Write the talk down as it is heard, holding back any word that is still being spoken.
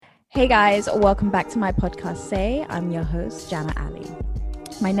Hey guys, welcome back to my podcast. I'm your host, Jana Ali.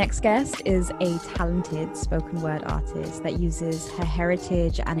 My next guest is a talented spoken word artist that uses her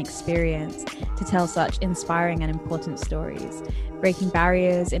heritage and experience to tell such inspiring and important stories. Breaking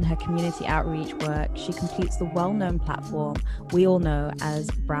barriers in her community outreach work, she completes the well-known platform we all know as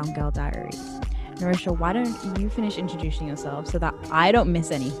Brown Girl Diaries. Narosha, why don't you finish introducing yourself so that I don't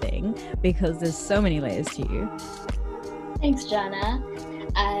miss anything, because there's so many layers to you. Thanks, Jana.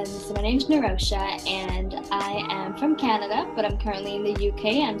 So my name's Narosha, and I am from Canada, but I'm currently in the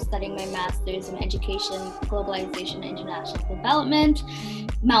UK. I'm studying my master's in education, globalization, and international development,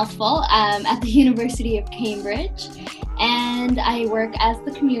 mouthful, at the University of Cambridge. And I work as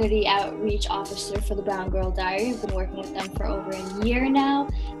the community outreach officer for the Brown Girl Diary. I've been working with them for over a year now.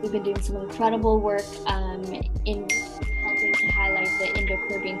 We've been doing some incredible work in helping to highlight the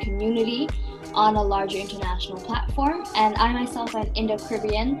Indo-Caribbean community on a larger international platform. And I myself am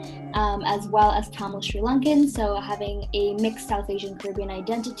Indo-Caribbean as well as Tamil Sri Lankan, so having a mixed South Asian Caribbean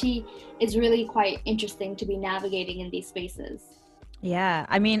identity is really quite interesting to be navigating in these spaces. Yeah,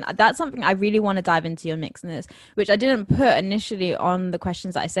 I mean, that's something I really want to dive into, your mixedness, which I didn't put initially on the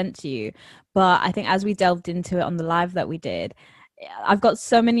questions that I sent to you. But I think as we delved into it on the live that we did, I've got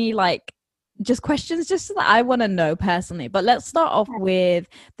so many just questions just that I want to know personally. But let's start off with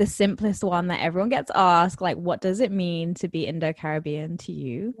the simplest one that everyone gets asked. Like, what does it mean to be Indo-Caribbean to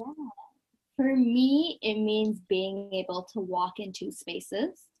you? Yeah. For me, it means being able to walk into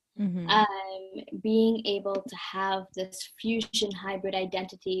spaces, Mm-hmm. um, being able to have this fusion hybrid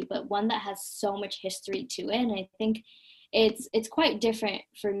identity, but one that has so much history to it. And I think it's quite different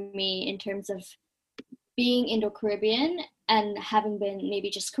for me in terms of being Indo-Caribbean and having been maybe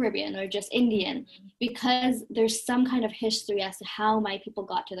just Caribbean or just Indian, because there's some kind of history as to how my people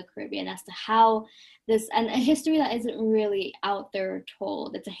got to the Caribbean, as to how this, and a history that isn't really out there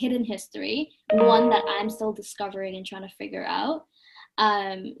told. It's a hidden history, one that I'm still discovering and trying to figure out.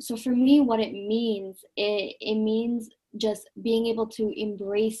 So for me, what it means just being able to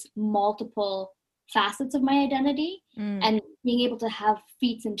embrace multiple facets of my identity, and being able to have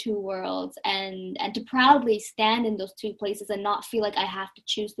feet in two worlds, and to proudly stand in those two places and not feel like I have to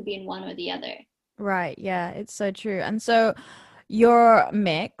choose to be in one or the other. Right. Yeah, it's so true. And so you're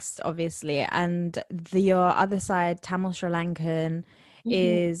mixed, obviously, and your other side, Tamil Sri Lankan, Mm-hmm.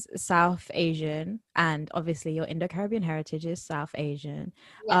 is South Asian, and obviously your Indo-Caribbean heritage is South Asian.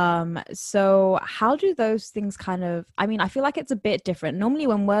 Yeah. So how do those things kind of, I mean, I feel like it's a bit different. Normally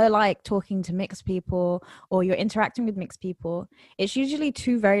when we're like talking to mixed people or you're interacting with mixed people, it's usually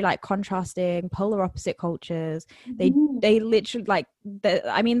two very like contrasting, polar opposite cultures. They Mm-hmm. they literally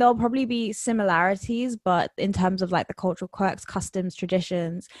I mean, there'll probably be similarities, but in terms of like the cultural quirks, customs,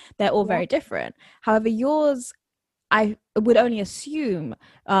 traditions, they're all Yeah. very different. However, yours, I would only assume,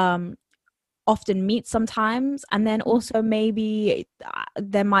 often meet sometimes, and then also maybe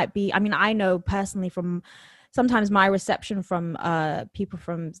there might be, I mean, I know personally from sometimes my reception from people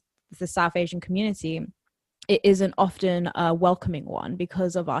from the South Asian community, it isn't often a welcoming one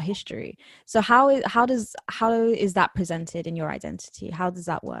because of our history. So how is that presented in your identity? How does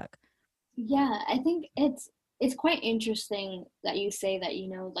that work? Yeah, I think it's quite interesting that you say that,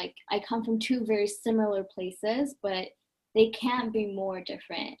 like I come from two very similar places, but they can't be more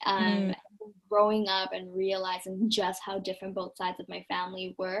different. Mm, Growing up and realizing just how different both sides of my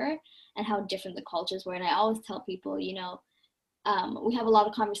family were and how different the cultures were. And I always tell people, we have a lot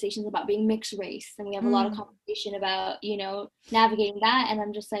of conversations about being mixed race, and we have a lot of mm, conversation about, navigating that. And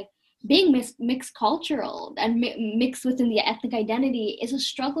I'm just like, being mixed cultural and mixed within the ethnic identity is a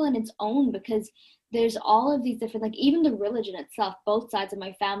struggle in its own, because there's all of these different, like even the religion itself, both sides of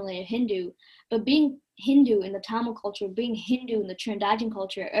my family are Hindu, but being Hindu in the Tamil culture, being Hindu in the Trinidadian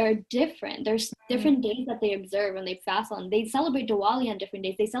culture are different. There's mm. different days that they observe and they fast on. They celebrate Diwali on different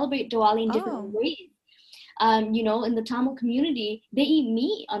days. They celebrate Diwali in different Oh, ways. In the Tamil community, they eat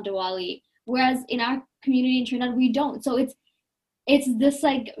meat on Diwali, whereas in our community in Trinidad, we don't. So it's this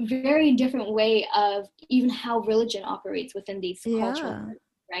like very different way of even how religion operates within these cultural yeah. groups,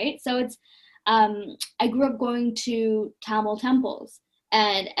 right? So I grew up going to Tamil temples,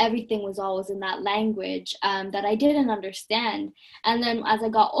 and everything was always in that language that I didn't understand. And then as I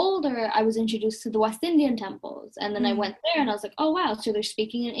got older, I was introduced to the West Indian temples, and then I Mm, went there and I was like, oh wow, so they're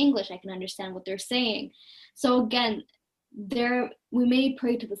speaking in English. I can understand what they're saying. So again, there we may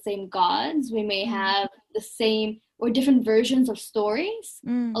pray to the same gods, we may mm, have the same or different versions of stories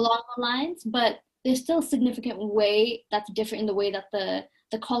mm, along the lines, but there's still a significant way that's different in the way that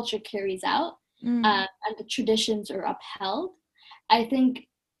the culture carries out, mm, and the traditions are upheld. I think,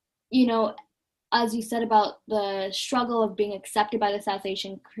 you know, as you said about the struggle of being accepted by the South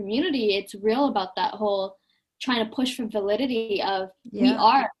Asian community, it's real about that whole trying to push for validity of we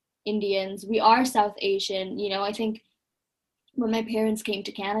are Indians, we are South Asian. You know, I think when my parents came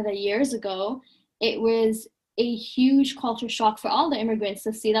to Canada years ago, it was a huge culture shock for all the immigrants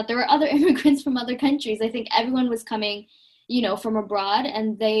to see that there were other immigrants from other countries. I think everyone was coming, you know, from abroad,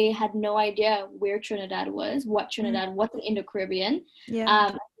 and they had no idea where Trinidad was, what Trinidad, what's the Indo-Caribbean.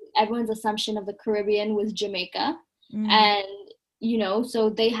 Everyone's assumption of the Caribbean was Jamaica. And, you know, so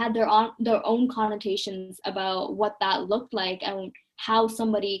they had their own connotations about what that looked like and how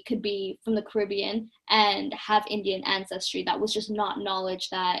somebody could be from the Caribbean and have Indian ancestry. That was just not knowledge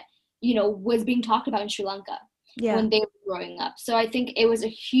that, you know, was being talked about in Sri Lanka when they were growing up. So I think it was a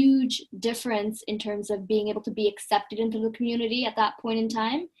huge difference in terms of being able to be accepted into the community at that point in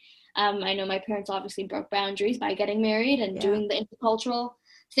time. I know my parents obviously broke boundaries by getting married and doing the intercultural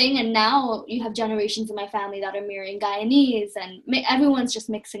thing, and now you have generations in my family that are marrying Guyanese, and everyone's just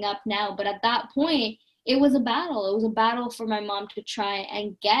mixing up now. But at that point, it was a battle. It was a battle for my mom to try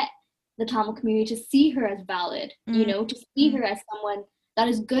and get the Tamil community to see her as valid, you know, to see her as someone that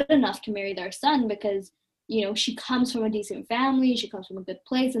is good enough to marry their son, because, you know, she comes from a decent family, she comes from a good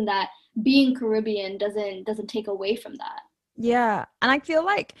place, and that being Caribbean doesn't take away from that. Yeah. And I feel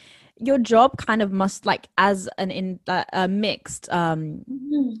like your job kind of must, like, as a mixed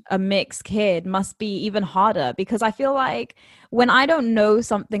kid, must be even harder, because I feel like when I don't know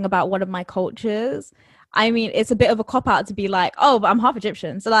something about one of my cultures, I mean, it's a bit of a cop out to be like, oh, but I'm half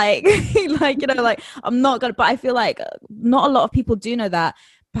Egyptian, so like like, you know, like I'm not gonna, but I feel like not a lot of people do know that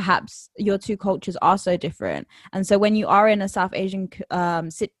perhaps your two cultures are so different. And so when you are in a South Asian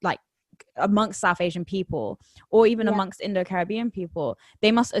like amongst South Asian people, or even amongst Indo-Caribbean people,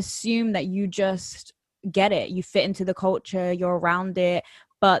 they must assume that you just get it, you fit into the culture, you're around it,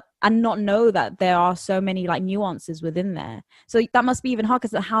 and not know that there are so many like nuances within there. So that must be even hard,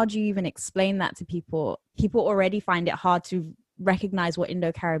 because how do you even explain that to people? People already find it hard to recognize what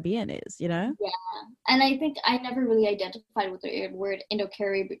Indo-Caribbean is, you know? Yeah. And I think I never really identified with the word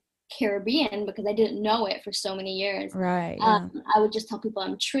Indo-Caribbean because I didn't know it for so many years. Right. Yeah. I would just tell people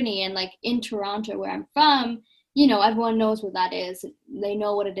I'm Trini, and like in Toronto, where I'm from, you know, everyone knows what that is. They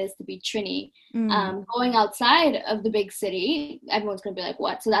know what it is to be Trini. Going outside of the big city, everyone's going to be like,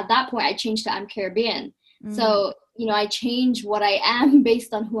 what? So at that point, I changed to I'm Caribbean. So, you know, I change what I am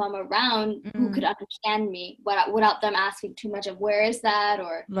based on who I'm around, who could understand me, but without them asking too much of where is that,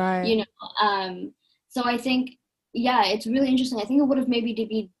 or, you know. So I think, yeah, it's really interesting. I think it would have maybe to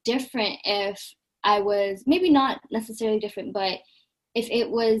be different if I was, maybe not necessarily different, but if it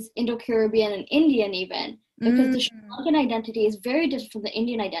was Indo-Caribbean and Indian even, because the Sri Lankan identity is very different from the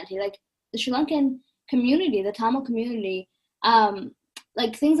Indian identity. Like the Sri Lankan community, the Tamil community,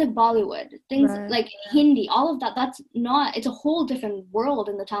 like things like Bollywood, things like Hindi, all of that, that's not, it's a whole different world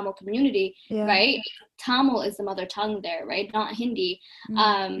in the Tamil community, right? Tamil is the mother tongue there, right? Not Hindi.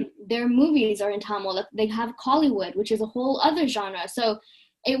 Their movies are in Tamil. They have Kollywood, which is a whole other genre. So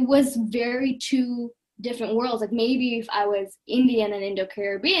it was very two different worlds. Like maybe if I was Indian and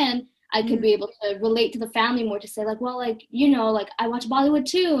Indo-Caribbean, I could be able to relate to the family more, to say like, well, like, you know, like I watch Bollywood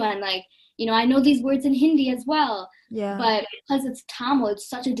too, and like, you know, I know these words in Hindi as well. But because it's Tamil, it's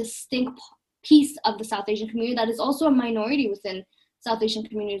such a distinct piece of the South Asian community that is also a minority within South Asian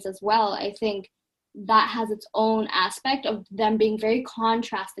communities as well. I think that has its own aspect of them being very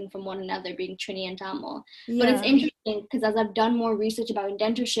contrasting from one another, being Trini and Tamil. But it's interesting because as I've done more research about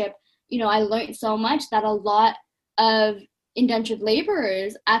indentureship, you know, I learned so much that a lot of indentured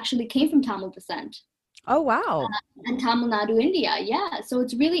laborers actually came from Tamil descent. Oh, wow. And Tamil Nadu, India. Yeah. So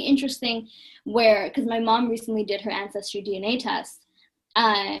it's really interesting because my mom recently did her ancestry DNA test.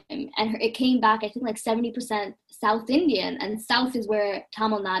 And it came back, I think, like 70% South Indian, and South is where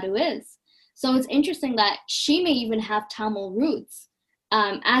Tamil Nadu is. So it's interesting that she may even have Tamil roots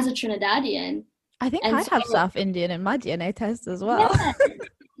as a Trinidadian. I think I have South Indian in my DNA test as well.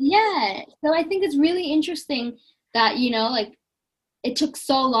 Yeah. So I think it's really interesting that, you know, like it took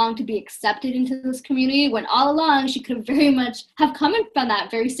so long to be accepted into this community, when all along she could have very much have come from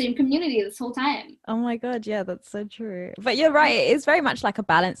that very same community this whole time. Oh my God, yeah, that's so true. But you're right, it's very much like a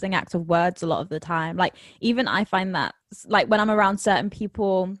balancing act of words a lot of the time. Like even I find that, like when I'm around certain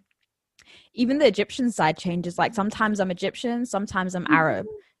people, even the Egyptian side changes. Like sometimes I'm Egyptian, sometimes I'm Arab.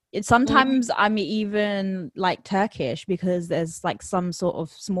 Sometimes I'm even like Turkish, because there's like some sort of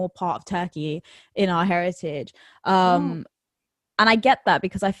small part of Turkey in our heritage. And I get that,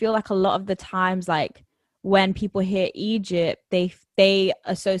 because I feel like a lot of the times, like when people hear Egypt, they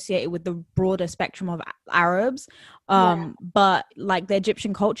associate it with the broader spectrum of Arabs. But like the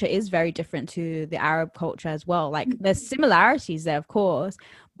Egyptian culture is very different to the Arab culture as well. Like there's similarities there, of course,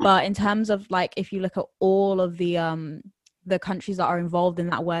 but in terms of like if you look at all of the countries that are involved in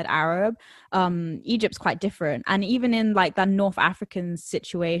that word Arab, Egypt's quite different. And even in like the North African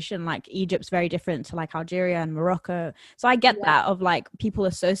situation, like Egypt's very different to like Algeria and Morocco. So I get that of like people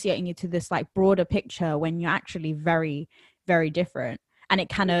associating you to this like broader picture when you're actually very, very different. And it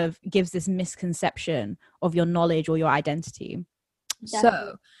kind of gives this misconception of your knowledge or your identity. Definitely.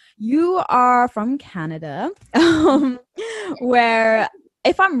 So you are from Canada, where,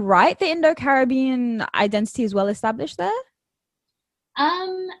 if I'm right, the Indo-Caribbean identity is well established there?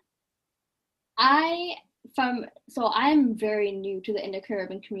 I'm very new to the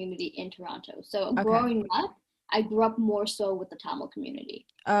Indo-Caribbean community in Toronto. So growing up, I grew up more so with the Tamil community.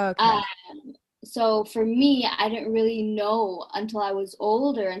 So for me, I didn't really know until I was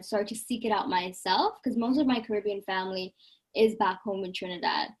older and started to seek it out myself, because most of my Caribbean family is back home in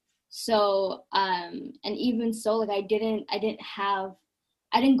Trinidad. So and even so, like I didn't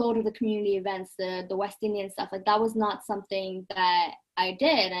go to the community events, the West Indian stuff. Like that was not something that I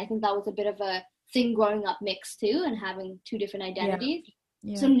did. And I think that was a bit of a thing growing up mixed too, and having two different identities.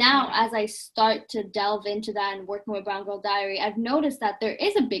 Yeah. So now as I start to delve into that and working with Brown Girl Diary, I've noticed that there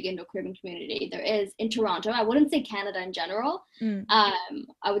is a big Indo-Caribbean community. There is in Toronto. I wouldn't say Canada in general.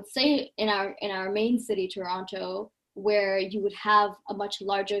 I would say in our main city, Toronto, where you would have a much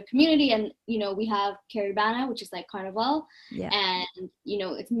larger community. And, you know, we have Caribana, which is like Carnival. Yeah. And, you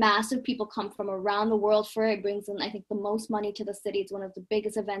know, it's massive. People come from around the world for it. It brings in, I think, the most money to the city. It's one of the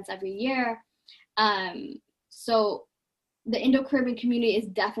biggest events every year. So the Indo-Caribbean community is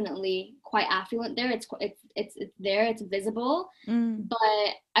definitely quite affluent there. It's there, it's visible, but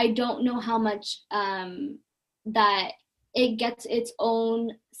I don't know how much that it gets its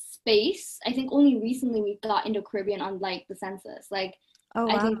own space. I think only recently we got Indo-Caribbean on like the census. Like,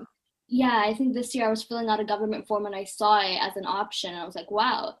 I think this year I was filling out a government form and I saw it as an option. And I was like,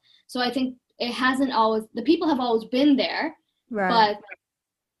 wow. So I think it hasn't always, the people have always been there, right, but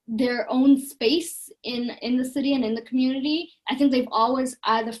their own space in the city and in the community, I think they've always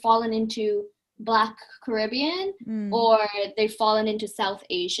either fallen into Black Caribbean or they've fallen into South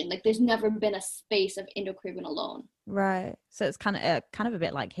Asian. Like there's never been a space of Indo-Caribbean alone. Right. So it's kind of a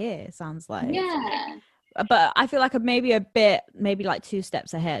bit like here, it sounds like. Yeah. But I feel like maybe like 2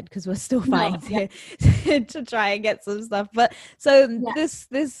 steps ahead, because we're still fighting to try and get some stuff. But so this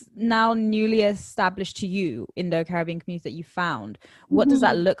now newly established to you Indo-Caribbean community that you found, what does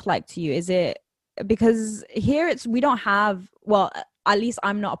that look like to you? Is it, because here we don't have, well, at least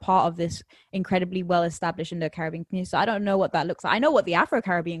I'm not a part of this incredibly well-established Indo-Caribbean community, so I don't know what that looks like. I know what the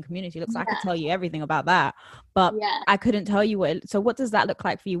Afro-Caribbean community looks like. I could tell you everything about that, but I couldn't tell you so what does that look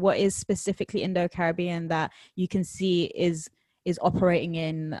like for you? What is specifically Indo-Caribbean that you can see is operating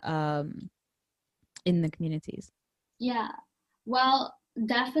in the communities? Yeah, well,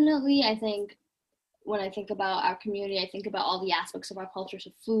 definitely, I think when I think about our community, I think about all the aspects of our culture,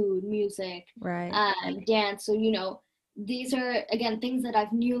 so food, music, dance. So, you know, these are, again, things that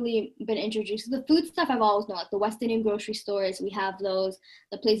I've newly been introduced to. The food stuff I've always known, like the West Indian grocery stores, we have those,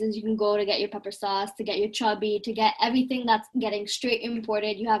 the places you can go to get your pepper sauce, to get your chubby, to get everything that's getting straight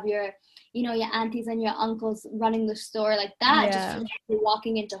imported. You have your, you know, your aunties and your uncles running the store like that, just like you're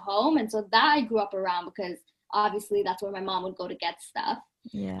walking into home. And so that I grew up around, because obviously that's where my mom would go to get stuff.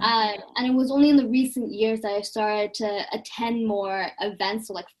 And it was only in the recent years that I started to attend more events,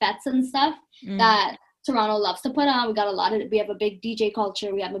 so like fetes and stuff that Toronto loves to put on. We have a big DJ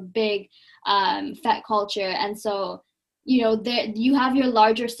culture, we have a big fete culture, and so, you know, there you have your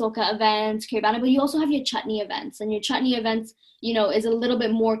larger soca events, Caribana, but you also have your chutney events, and your chutney events, you know, is a little bit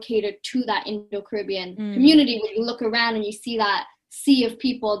more catered to that Indo-Caribbean community, where you look around and you see that sea of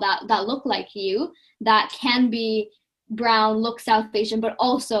people that look like you, that can be brown, look South Asian, but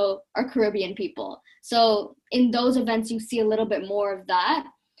also are Caribbean people. So in those events, you see a little bit more of that.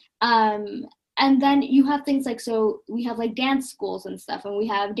 And then you have things like, so we have like dance schools and stuff, and we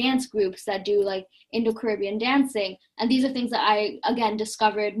have dance groups that do like Indo-Caribbean dancing. And these are things that I, again,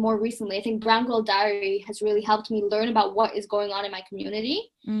 discovered more recently. I think Brown Girl Diary has really helped me learn about what is going on in my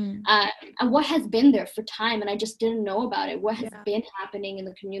community and what has been there for time. And I just didn't know about it, what has been happening in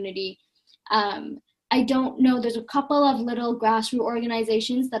the community. I don't know, there's a couple of little grassroots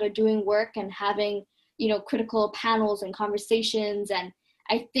organizations that are doing work and having, you know, critical panels and conversations. And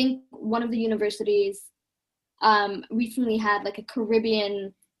I think one of the universities recently had like a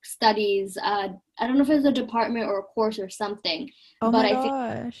Caribbean studies. I don't know if it's a department or a course or something, Oh but my I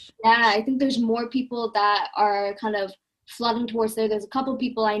think, gosh. yeah, I think there's more people that are kind of flooding towards there. There's a couple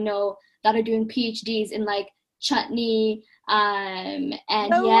people I know that are doing PhDs in like chutney, and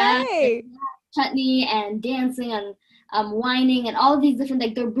No yeah, way. chutney and dancing and whining and all of these different,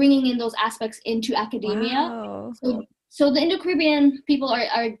 like they're bringing in those aspects into academia. Wow. So the Indo-Caribbean people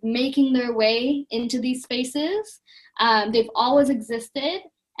are making their way into these spaces. They've always existed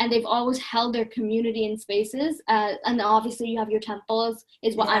and they've always held their community in spaces. And obviously you have your temples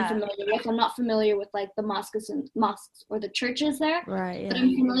is what I'm Yeah. familiar with. I'm not familiar with like the mosques or the churches there, Right. but Yeah.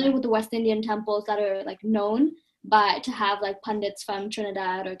 I'm familiar with the West Indian temples that are like known by to have like pundits from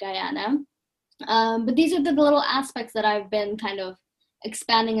Trinidad or Guyana. But these are the little aspects that I've been kind of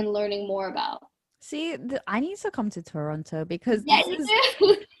expanding and learning more about. See, I need to come to Toronto because Yeah, you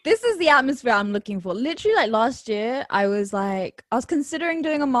do. this is the atmosphere I'm looking for. Literally, like last year, I was considering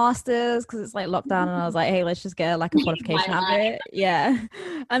doing a master's because it's like lockdown, and I was like, hey, let's just get like a Why qualification out of not? it. Yeah.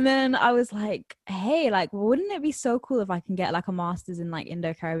 And then I was like, hey, like, wouldn't it be so cool if I can get like a master's in like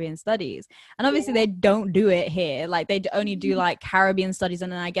Indo-Caribbean studies? And obviously, they don't do it here. Like, they only do like Caribbean studies,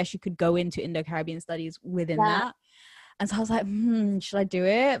 and then I guess you could go into Indo-Caribbean studies within Yeah. that. And so I was like, should I do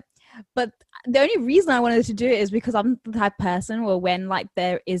it? But the only reason I wanted to do it is because I'm the type of person where when like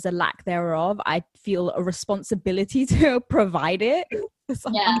there is a lack thereof, I feel a responsibility to provide it for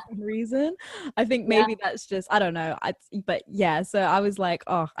some Yeah. unknown reason. I think Yeah. maybe that's just, I don't know. But yeah, so I was like,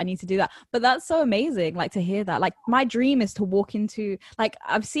 oh, I need to do that. But that's so amazing, like to hear that. Like my dream is to walk into, like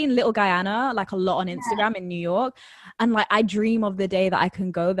I've seen Little Guyana like a lot on Instagram in New York. And like I dream of the day that I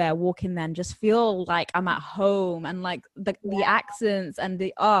can go there, walk in there and just feel like I'm at home, and like the accents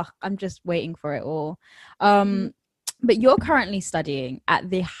and I'm just waiting for it all. But you're currently studying at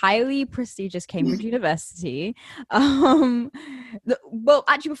the highly prestigious Cambridge University. Well,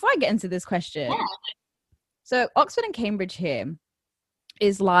 actually, before I get into this question, so Oxford and Cambridge here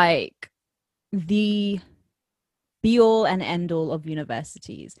is like the be all and end all of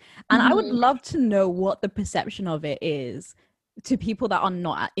universities. And I would love to know what the perception of it is to people that are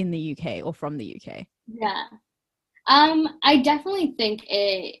not in the UK or from the UK. Yeah. I definitely think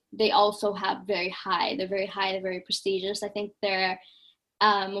they also have they're very high, they're very prestigious. I think they're,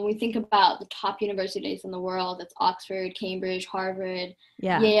 when we think about the top universities in the world, it's Oxford, Cambridge, Harvard,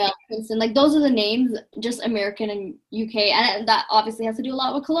 Yale, Princeton. Like those are the names, just American and UK, and that obviously has to do a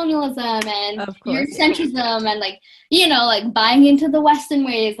lot with colonialism and Eurocentrism and like like buying into the Western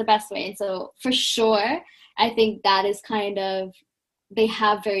way is the best way. And so for sure, I think that is kind of they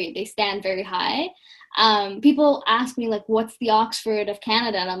stand very high. People ask me like, what's the Oxford of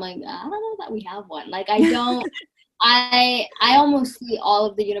Canada? And I'm like, I don't know that we have one. Like I don't. I almost see all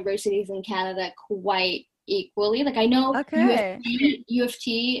of the universities in Canada quite equally. Like I know U of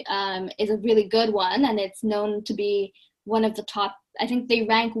T is a really good one, and it's known to be one of the top. I think they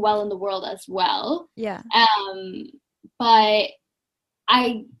rank well in the world as well. Yeah. But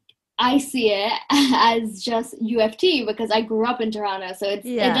I see it as just U of T because I grew up in Toronto, so it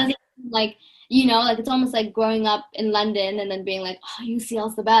doesn't like. Like it's almost like growing up in London and then being like, oh,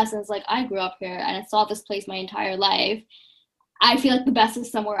 UCL's the best. And it's like, I grew up here and I saw this place my entire life. I feel like the best is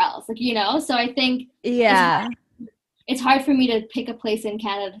somewhere else, like, so I think it's hard for me to pick a place in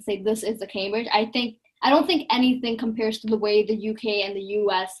Canada to say this is the Cambridge. I don't think anything compares to the way the UK and the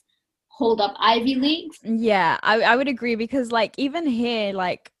US hold up Ivy Leagues. Yeah, I would agree because like even here,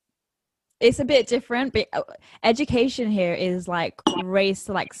 like it's a bit different, but education here is like raised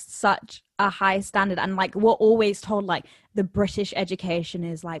to like such a high standard, and like we're always told like the British education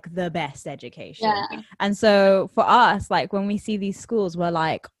is like the best education. And so for us, like when we see these schools, we're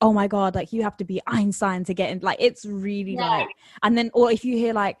like, oh my god, like you have to be Einstein to get in. Like it's really like, and then or if you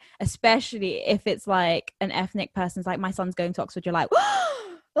hear like, especially if it's like an ethnic person's like, my son's going to Oxford, you're like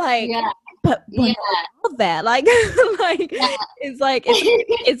like but there like it's like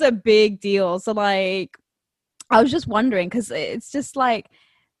it's a big deal. So like I was just wondering because it's just like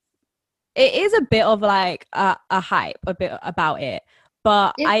it is a bit of like a hype a bit about it,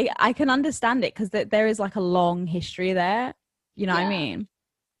 but I can understand it because there is like a long history there, what I mean.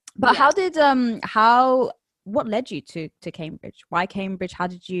 But how did what led you to Cambridge? Why Cambridge? How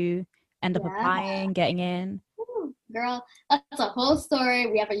did you end up applying, getting in? Girl, that's a whole story.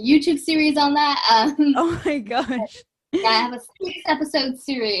 We have a YouTube series on that. Oh my gosh. I have a 6-episode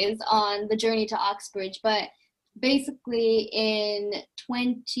series on the journey to Oxbridge, but basically in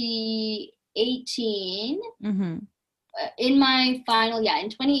 2018, in my final, in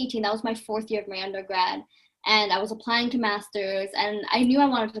 2018, that was my 4th year of my undergrad, and I was applying to masters, and I knew I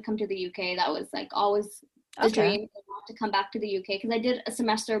wanted to come to the UK. That was like always the dream. want to come back to the UK because I did a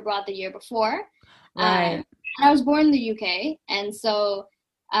semester abroad the year before. Right. And I was born in the UK. And so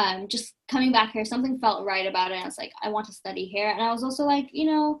just coming back here, something felt right about it. And I was like, I want to study here. And I was also like,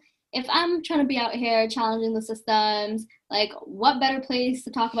 if I'm trying to be out here challenging the systems, like what better place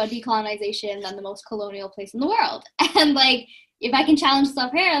to talk about decolonization than the most colonial place in the world? And like, if I can challenge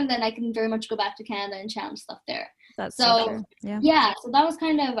stuff here, then I can very much go back to Canada and challenge stuff there. That's so true. Yeah, so that was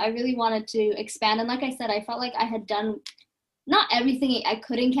kind of, I really wanted to expand. And like I said, I felt like I had done not everything I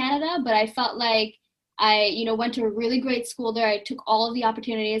could in Canada, but I felt like I, went to a really great school there. I took all of the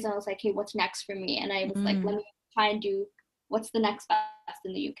opportunities and I was like, hey, what's next for me? And I was like, let me try and do what's the next best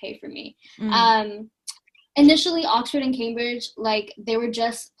in the UK for me. Initially, Oxford and Cambridge, like they were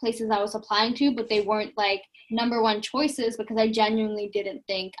just places I was applying to, but they weren't like number one choices because I genuinely didn't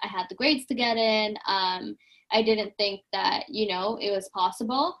think I had the grades to get in. I didn't think that, it was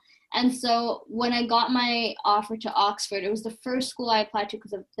possible. And so when I got my offer to Oxford, it was the first school I applied to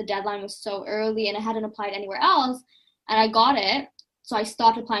because the deadline was so early and I hadn't applied anywhere else. And I got it. So I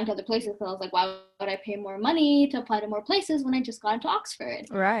stopped applying to other places because I was like, why would I pay more money to apply to more places when I just got into Oxford?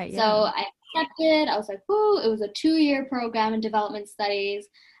 Right. So I accepted. I was like, whoo, it was a 2-year program in development studies.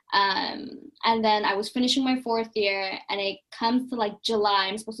 And then I was finishing my 4th year and it comes to like July.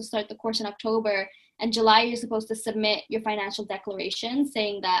 I'm supposed to start the course in October. And July, you're supposed to submit your financial declaration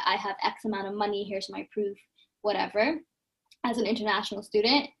saying that I have X amount of money. Here's my proof, whatever. As an international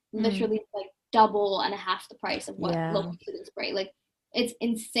student, literally like double and a half the price of what local students pay. Like, it's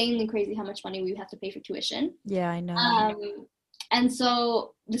insanely crazy how much money we have to pay for tuition. Yeah, I know. And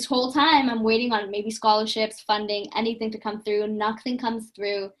so this whole time I'm waiting on maybe scholarships, funding, anything to come through. Nothing comes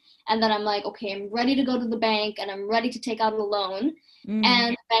through. And then I'm like, okay, I'm ready to go to the bank and I'm ready to take out a loan. And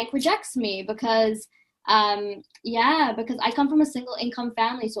the bank rejects me because I come from a single income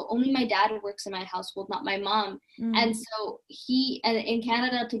family. So only my dad works in my household, not my mom. And so and in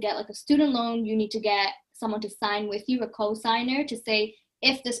Canada, to get like a student loan, you need to get someone to sign with you, a co-signer, to say,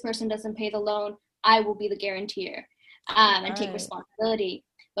 if this person doesn't pay the loan, I will be the guarantor and take responsibility.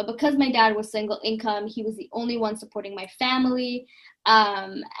 But because my dad was single income, he was the only one supporting my family.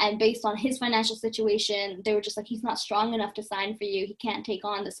 And based on his financial situation, they were just like, he's not strong enough to sign for you. He can't take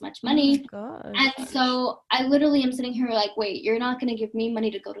on this much money. And so I literally am sitting here like, wait, you're not going to give me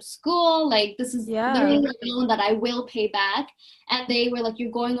money to go to school? Like, this is literally a loan that I will pay back. And they were like,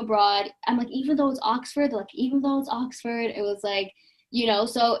 you're going abroad. I'm like, even though it's Oxford, it was like,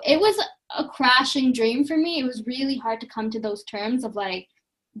 so it was a crashing dream for me. It was really hard to come to those terms of like,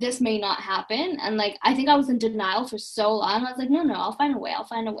 this may not happen. And like, I think I was in denial for so long. I was like, no, I'll find a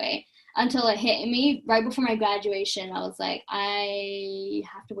way. Until it hit me right before my graduation. I was like, I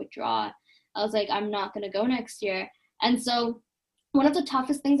have to withdraw. I was like, I'm not going to go next year. And so one of the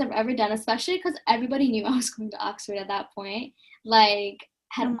toughest things I've ever done, especially because everybody knew I was going to Oxford at that point, like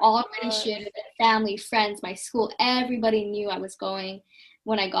had already shared it, family, friends, my school, everybody knew I was going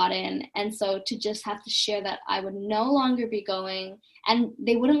when I got in. And so to just have to share that I would no longer be going, and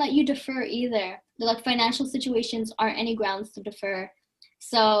they wouldn't let you defer either. They're like, financial situations aren't any grounds to defer.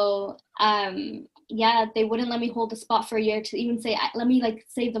 So they wouldn't let me hold the spot for a year to even say, let me like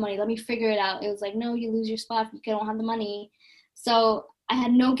save the money, let me figure it out. It was like, no, you lose your spot if you don't have the money. So I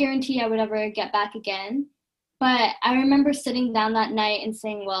had no guarantee I would ever get back again. But I remember sitting down that night and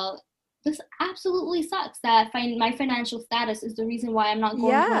saying, well, this absolutely sucks that my financial status is the reason why I'm not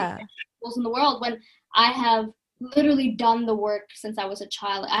going to schools in the world, when I have literally done the work since I was a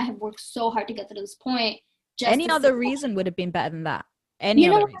child. I have worked so hard to get to this point. Any other reason would have been better than that. Any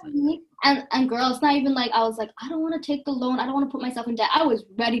other reason. And girl, it's not even like I was like, I don't want to take the loan. I don't want to put myself in debt. I was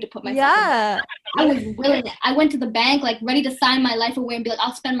ready to put myself in debt. I was willing. I went to the bank like ready to sign my life away and be like,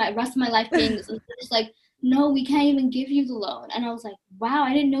 I'll spend my rest of my life paying this. And they're just like, no, we can't even give you the loan. And I was like, wow,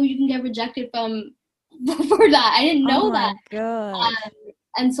 I didn't know you can get rejected for that. I didn't know that. God.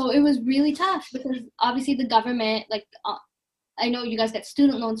 And so it was really tough because obviously the government, like, I know you guys get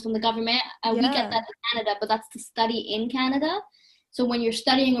student loans from the government, and we get that in Canada, but that's to study in Canada. So when you're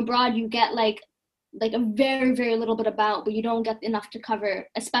studying abroad, you get like a very, very little bit amount, but you don't get enough to cover,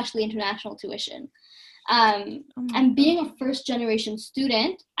 especially international tuition. And being a first generation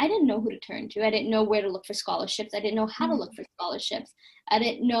student, I didn't know who to turn to. I didn't know where to look for scholarships. I didn't know how to look for scholarships. I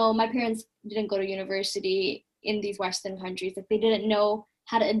didn't know, my parents didn't go to university in these Western countries. Like, they didn't know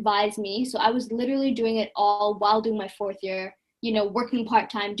how to advise me. So I was literally doing it all while doing my 4th year, working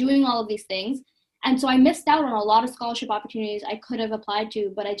part-time, doing all of these things. And so I missed out on a lot of scholarship opportunities I could have applied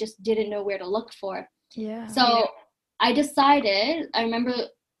to, but I just didn't know where to look for. So I decided, I remember,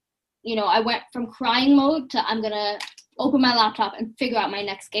 I went from crying mode to I'm going to open my laptop and figure out my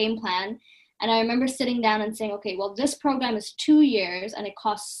next game plan. And I remember sitting down and saying, okay, well, this program is 2 years and it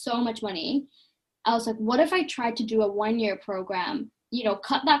costs so much money. I was like, what if I tried to do a 1-year program,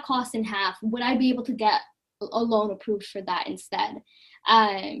 cut that cost in half? Would I be able to get a loan approved for that instead?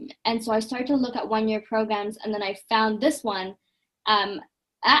 And so I started to look at 1-year programs, and then I found this one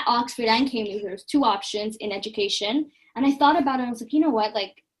at Oxford and Cambridge. There was 2 options in education. And I thought about it, and I was like, you know what,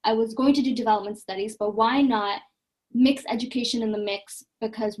 like I was going to do development studies, but why not mix education in the mix?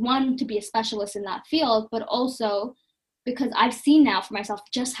 Because one, to be a specialist in that field, but also because I've seen now for myself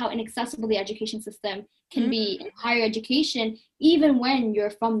just how inaccessible the education system can be in higher education, even when you're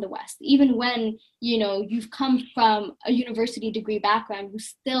from the West, even when, you've come from a university degree background, you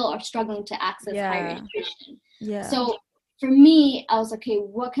still are struggling to access higher education. Yeah. So for me, I was like, okay,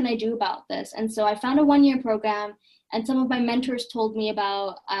 what can I do about this? And so I found a 1-year program, and some of my mentors told me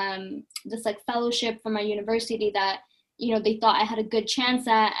about this like fellowship from my university that, they thought I had a good chance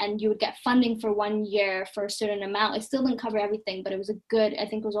at, and you would get funding for 1 year for a certain amount. It still didn't cover everything, but it was a good, I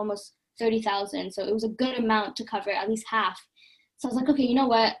think it was almost 30,000. So it was a good amount to cover at least half. So I was like, okay, you know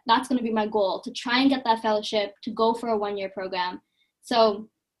what? That's going to be my goal, to try and get that fellowship, to go for a 1-year program. So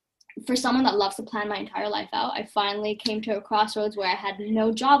for someone that loves to plan my entire life out, I finally came to a crossroads where I had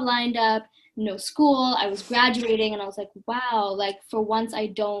no job lined up, no school. I was graduating, and I was like, wow, like for once I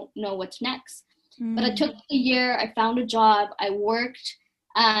don't know what's next. But I took a year, I found a job, I worked,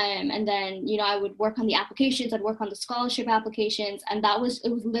 and then, I would work on the applications, I'd work on the scholarship applications, and it was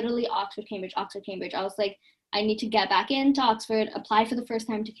literally Oxford, Cambridge. I was like, I need to get back into Oxford, apply for the first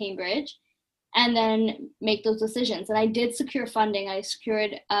time to Cambridge, and then make those decisions. And I did secure funding. I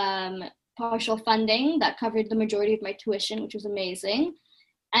secured partial funding that covered the majority of my tuition, which was amazing.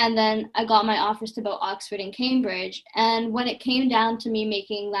 And then I got my offers to both Oxford and Cambridge. And when it came down to me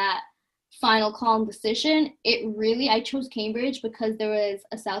making that final calm decision, I chose Cambridge because there was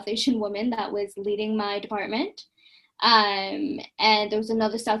a South Asian woman that was leading my department. And there was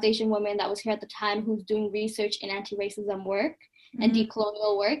another South Asian woman that was here at the time who was doing research in anti-racism work and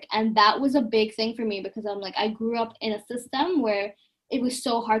decolonial work. And that was a big thing for me, because I'm like, I grew up in a system where it was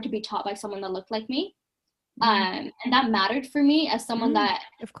so hard to be taught by someone that looked like me. And that mattered for me as someone that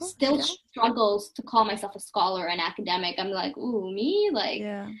still struggles to call myself a scholar or an academic. I'm like, ooh, me? Like,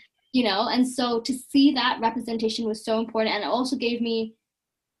 and so to see that representation was so important. And it also gave me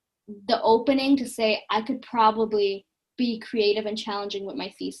the opening to say I could probably be creative and challenging with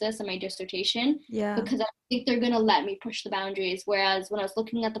my thesis and my dissertation, because I think they're going to let me push the boundaries. Whereas when I was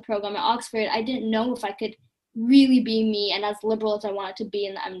looking at the program at Oxford, I didn't know if I could really be me and as liberal as I wanted to be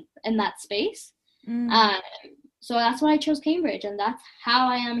in that space. So that's why I chose Cambridge, and that's how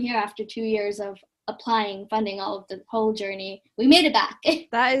I am here after 2 years of applying, funding, all of the whole journey. We made it back.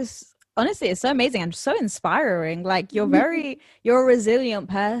 That is, honestly, it's so amazing and so inspiring. Like you're a resilient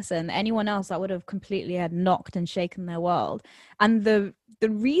person. Anyone else that would have completely had knocked and shaken their world. And the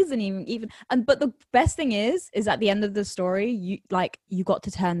reason but the best thing is at the end of the story, you got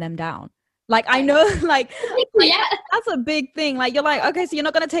to turn them down. Like, I know, like, that's a big thing. Like, you're like, okay, so you're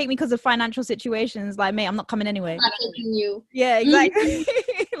not going to take me because of financial situations. Like, mate, I'm not coming anyway. I'm not taking you. Yeah, exactly.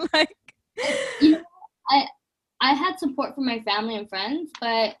 Like, I had support from my family and friends,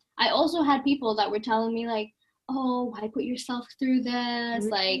 but I also had people that were telling me like, oh, why put yourself through this? Really?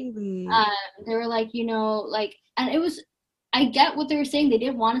 Like, they were like, and it was, I get what they were saying. They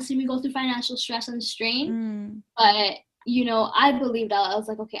didn't want to see me go through financial stress and strain, but I believed. I was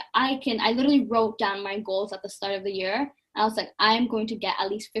like, okay, I literally wrote down my goals at the start of the year. I was like, I'm going to get at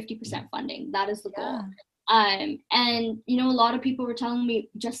least 50% funding. That is the goal. And a lot of people were telling me,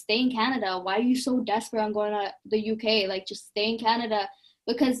 just stay in Canada. Why are you so desperate on going to the UK? Like, just stay in Canada.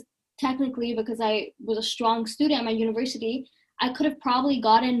 Because I was a strong student at my university, I could have probably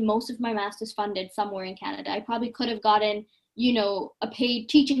gotten most of my master's funded somewhere in Canada. I probably could have gotten a paid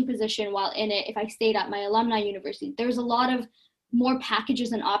teaching position while in it if I stayed at my alumni university. There's a lot of more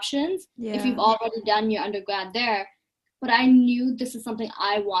packages and options if you've already done your undergrad there. But I knew this is something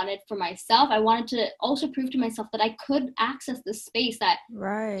I wanted for myself. I wanted to also prove to myself that I could access this space that,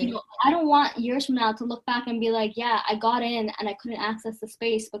 I don't want years from now to look back and be like, yeah, I got in and I couldn't access the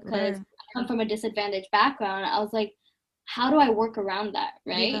space because I come from a disadvantaged background. I was like, how do I work around that,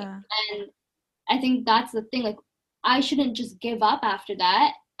 right? And I think that's the thing. Like, I shouldn't just give up after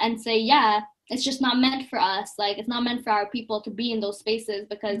that and say, yeah, it's just not meant for us. Like, it's not meant for our people to be in those spaces,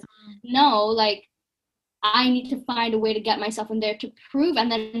 because no, like, I need to find a way to get myself in there to prove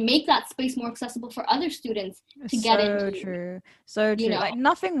and then make that space more accessible for other students to get into. So true. Like,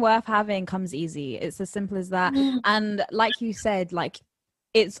 nothing worth having comes easy. It's as simple as that. And like you said, like,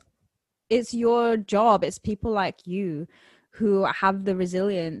 it's your job. It's people like you who have the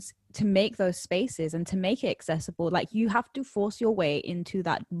resilience to make those spaces and to make it accessible, like you have to force your way into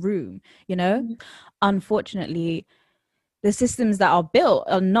that room, you know. Unfortunately, the systems that are built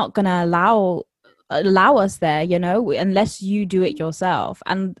are not going to allow us there, you know, unless you do it yourself.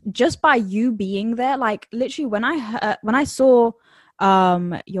 And just by you being there, like literally when I saw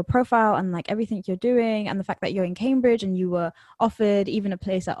your profile and like everything you're doing, and the fact that you're in Cambridge and you were offered even a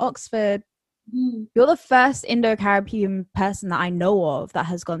place at Oxford, you're the first Indo-Caribbean person that I know of that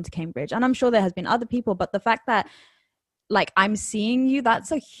has gone to Cambridge. And I'm sure there has been other people, but the fact that like I'm seeing you,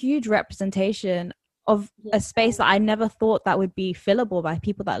 that's a huge representation of a space that I never thought that would be fillable by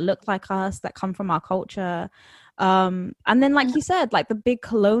people that look like us, that come from our culture. And then like you said, like the big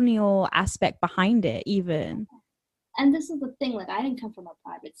colonial aspect behind it even. And this is the thing, like I didn't come from a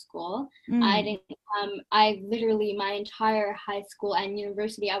private school. I didn't I literally my entire high school and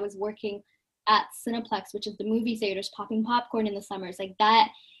university I was working at Cineplex, which is the movie theaters, popping popcorn in the summers. Like that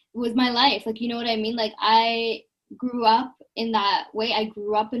was my life. Like, you know what I mean? Like I grew up in that way. I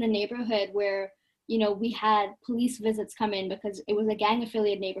grew up in a neighborhood where, you know, we had police visits come in because it was a gang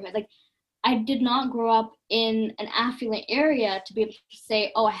affiliated neighborhood. Like I did not grow up in an affluent area to be able to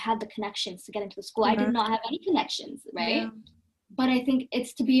say, oh, I had the connections to get into the school. I did not have any connections, right? Yeah. But I think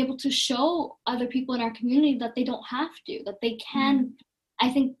it's to be able to show other people in our community that they don't have to, that they can.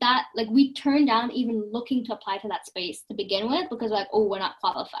 I think that like we turned down even looking to apply to that space to begin with because like, oh, we're not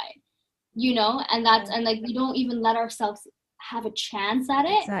qualified, you know, and that's, and like we don't even let ourselves have a chance at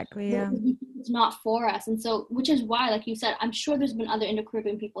it. Exactly, yeah. It's not for us. And so, which is why, like you said, I'm sure there's been other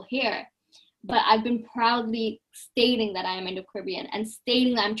Indo-Caribbean people here, but I've been proudly stating that I am Indo-Caribbean and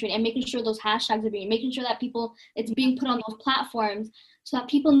stating that I'm Trini and making sure those hashtags are being, making sure that people, it's being put on those platforms so that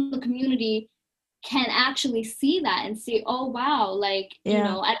people in the community can actually see that and say, oh, wow, like, you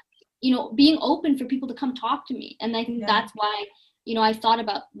know, being open for people to come talk to me. And I think that's why, you know, I thought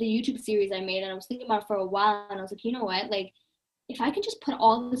about the YouTube series I made and I was thinking about it for a while and I was like, you know what, like, if I could just put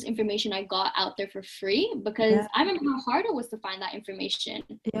all this information I got out there for free, because I remember how hard it was to find that information,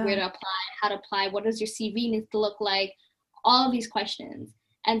 where to apply, how to apply, what does your CV need to look like, all of these questions.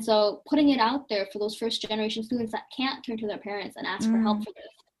 And so putting it out there for those first generation students that can't turn to their parents and ask for help for this,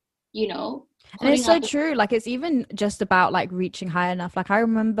 you know. And it's so true. Like it's even just about like reaching high enough. Like I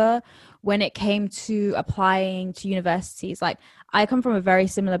remember when it came to applying to universities, like I come from a very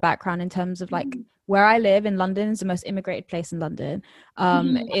similar background in terms of like where I live in London is the most immigrated place in London.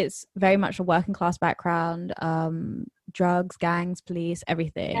 It's very much a working class background, drugs, gangs, police,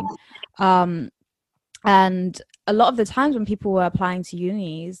 everything. And a lot of the times when people were applying to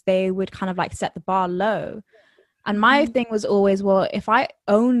unis, they would kind of like set the bar low. And my thing was always, well, if I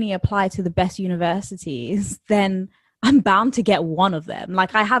only apply to the best universities, then I'm bound to get one of them.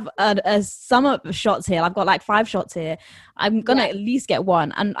 Like I have a sum of shots here. I've got like 5 shots here. I'm going to at least get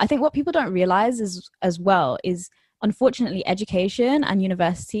one. And I think what people don't realize is, as well, is unfortunately education and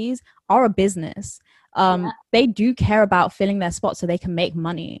universities are a business. They do care about filling their spots so they can make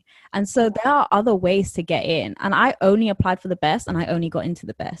money. And so there are other ways to get in. And I only applied for the best and I only got into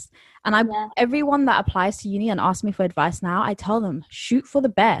the best. And everyone that applies to uni and asks me for advice now, I tell them, shoot for the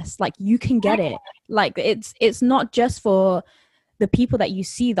best. Like you can get it. Like it's not just for the people that you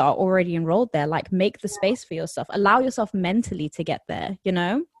see that are already enrolled there. Like make the space for yourself. Allow yourself mentally to get there, you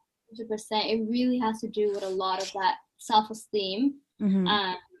know? 100%. It really has to do with a lot of that self-esteem.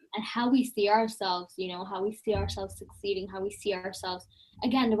 And how we see ourselves, you know, how we see ourselves succeeding, how we see ourselves,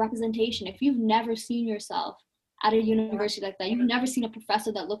 again, the representation. If you've never seen yourself at a university like that, you've never seen a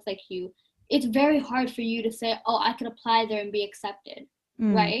professor that looks like you, it's very hard for you to say, oh, I could apply there and be accepted,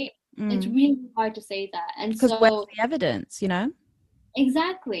 right? It's really hard to say that. And because where's the evidence, you know?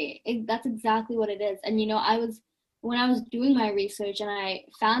 Exactly. That's exactly what it is. And, you know, when I was doing my research and I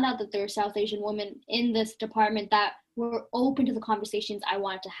found out that there were South Asian women in this department that were open to the conversations I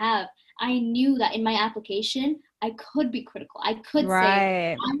wanted to have, I knew that in my application, I could be critical. I could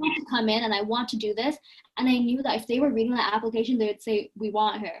say, I want to come in and I want to do this. And I knew that if they were reading that application, they would say, we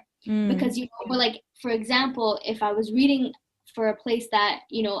want her. Because, you know, but like, for example, if I was reading for a place that,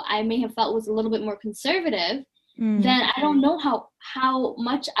 you know, I may have felt was a little bit more conservative, then I don't know how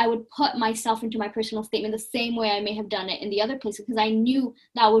much I would put myself into my personal statement the same way I may have done it in the other places, because I knew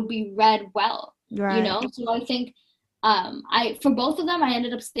that would be read well, you know? So I think for both of them, I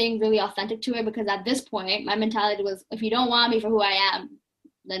ended up staying really authentic to it, because at this point, my mentality was, if you don't want me for who I am,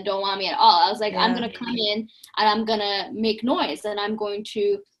 then don't want me at all. I was like, I'm going to come in and I'm going to make noise and I'm going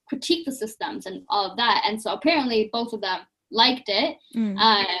to critique the systems and all of that. And so apparently both of them liked it.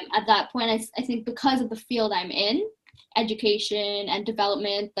 At that point, I think because of the field I'm in, education and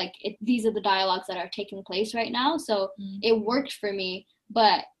development, like these are the dialogues that are taking place right now. So it worked for me.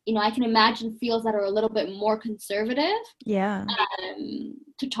 but I can imagine fields that are a little bit more conservative, Yeah.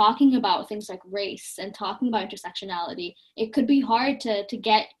 to talking about things like race and talking about intersectionality. It could be hard to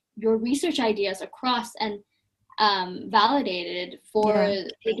get your research ideas across and validated for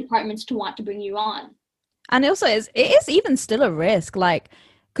the departments to want to bring you on. And also it is even still a risk, like,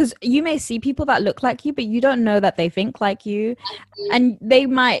 because you may see people that look like you, but you don't know that they think like you. And they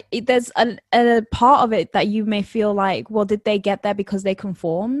might, there's a part of it that you may feel like, well, did they get there because they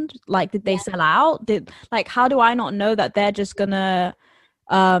conformed? Like, did they sell out? How do I not know that they're just gonna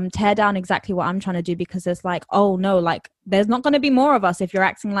tear down exactly what I'm trying to do, because it's like, oh no, like there's not going to be more of us if you're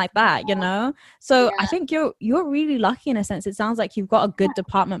acting like that, so I think you're really lucky in a sense. It sounds like you've got a good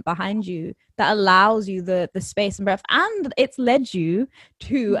department behind you that allows you the space and breadth, and it's led you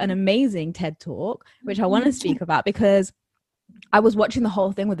to an amazing TED Talk, which I want to speak about, because I was watching the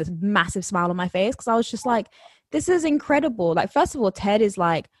whole thing with this massive smile on my face, because I was just like, this is incredible. Like, first of all, TED is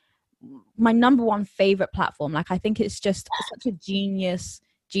like my number one favorite platform. Like, I think it's just such a genius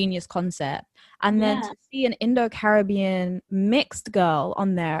concept. And then to see an Indo-Caribbean mixed girl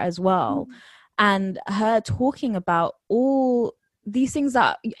on there as well, and her talking about all these things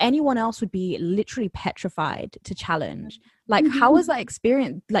that anyone else would be literally petrified to challenge. Like, how was that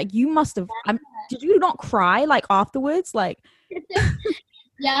experience? Like, you must have, did you not cry like afterwards? Like,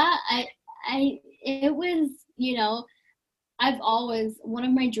 yeah, it was, one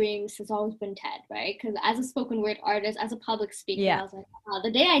of my dreams has always been TED, right? Because as a spoken word artist, as a public speaker, I was like, oh,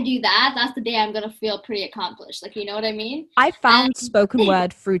 the day I do that, that's the day I'm going to feel pretty accomplished. Like, you know what I mean? I found spoken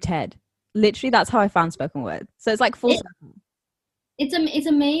word through TED. Literally, that's how I found spoken word. So it's like full circle. It's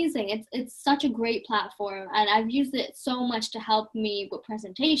amazing. It's such a great platform, and I've used it so much to help me with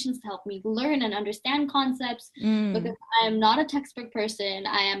presentations, to help me learn and understand concepts, because I am not a textbook person.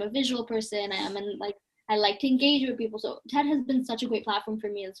 I am a visual person. I like to engage with people. So TED has been such a great platform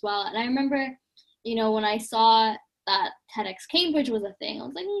for me as well. And I remember, when I saw that TEDx Cambridge was a thing, I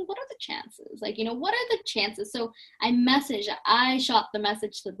was like, what are the chances? Like, what are the chances? So I shot the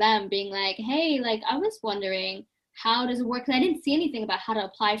message to them being like, hey, like, I was wondering, how does it work? Because I didn't see anything about how to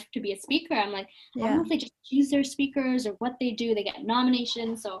apply to be a speaker. I'm like, I don't know if they just choose their speakers or what they do. They get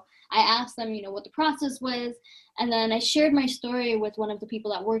nominations. So I asked them, what the process was. And then I shared my story with one of the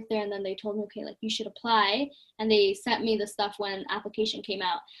people that worked there. And then they told me, okay, like, you should apply. And they sent me the stuff when application came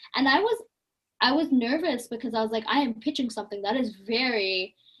out. And I was nervous, because I was like, I am pitching something that is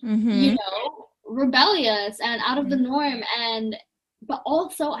very, rebellious and out of the norm. But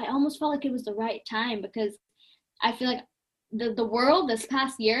also I almost felt like it was the right time, because I feel like the world this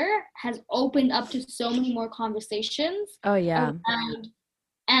past year has opened up to so many more conversations around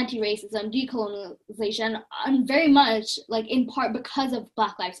anti-racism, decolonization, and very much like in part because of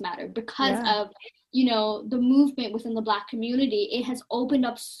Black Lives Matter, because of the movement within the Black community. It has opened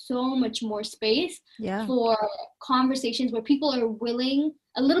up so much more space for conversations where people are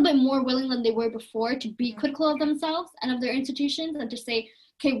a little bit more willing than they were before, to be critical of themselves and of their institutions, and to say,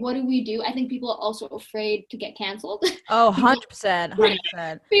 okay, what do we do? I think people are also afraid to get canceled. Oh,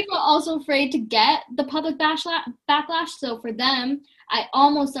 100%. People are also afraid to get the public backlash. So for them, I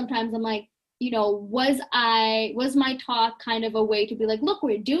almost sometimes I'm like, was my talk kind of a way to be like, look,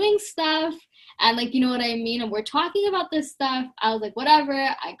 we're doing stuff, and like, you know what I mean? And we're talking about this stuff. I was like, whatever,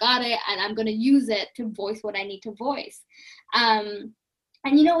 I got it, and I'm going to use it to voice what I need to voice. And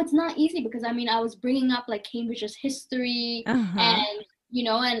it's not easy, because I was bringing up like Cambridge's history, and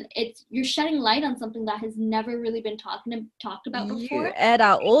and you're shedding light on something that has never really been talked about before. You aired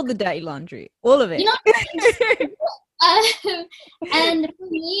out all the dirty laundry, all of it. And for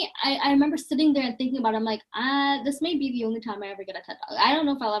me, I remember sitting there and thinking about it. I'm like, this may be the only time I ever get a TED Talk. I don't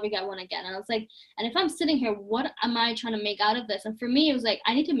know if I'll ever get one again. And I was like, and if I'm sitting here, what am I trying to make out of this? And for me, it was like,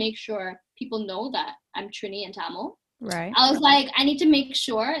 I need to make sure people know that I'm Trini and Tamil. Right. I was like, I need to make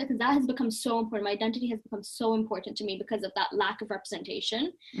sure, because that has become so important. My identity has become so important to me because of that lack of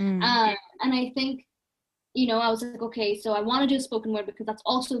representation. And I think, I was like, okay, so I want to do spoken word because that's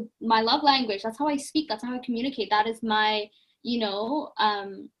also my love language. That's how I speak. That's how I communicate. That is my,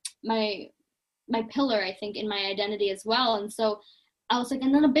 my pillar, I think, in my identity as well. And so I was like,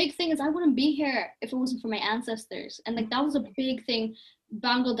 and then a big thing is I wouldn't be here if it wasn't for my ancestors. And like, that was a big thing.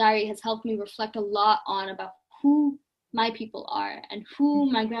 Bengal Diary has helped me reflect a lot on about who my people are and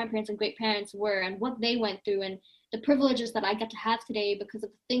who my grandparents and great parents were and what they went through, and the privileges that I get to have today because of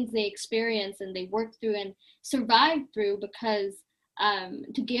the things they experienced and they worked through and survived through, because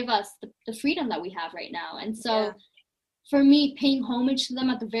to give us the freedom that we have right now. And so for me, paying homage to them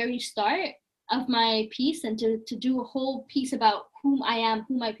at the very start of my piece and to do a whole piece about whom I am,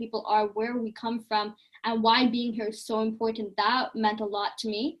 who my people are, where we come from, and why being here is so important. That meant a lot to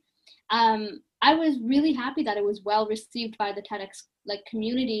me. I was really happy that it was well received by the TEDx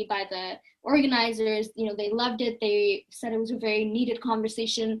community, by the organizers. They loved it. They said it was a very needed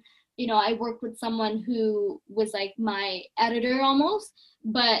conversation. I worked with someone who was like my editor almost,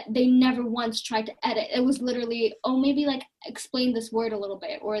 but they never once tried to edit. It was literally, maybe explain this word a little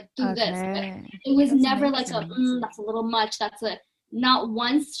bit or do this. It was that's never amazing. That's a little much. Not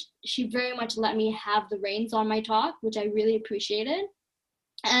once. She very much let me have the reins on my talk, which I really appreciated.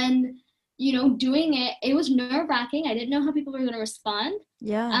 And, doing it was nerve-wracking. I didn't know how people were going to respond.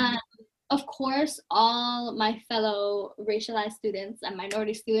 Yeah. Of course, all my fellow racialized students and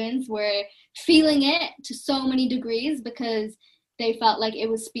minority students were feeling it to so many degrees because they felt like it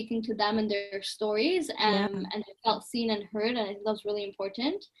was speaking to them and their stories, and they felt seen and heard, and I think that was really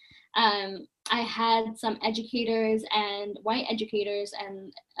important. I had some educators and white educators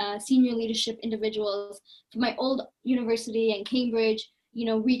and senior leadership individuals from my old university in Cambridge,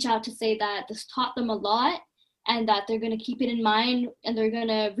 reach out to say that this taught them a lot and that they're going to keep it in mind and they're going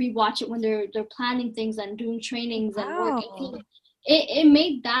to rewatch it when they're planning things and doing trainings and work. It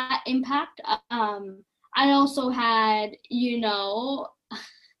made that impact. I also had,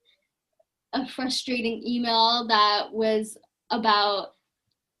 a frustrating email that was about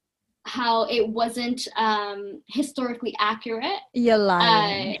how it wasn't historically accurate. You're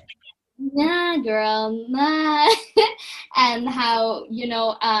lying. Nah, girl, nah. And how,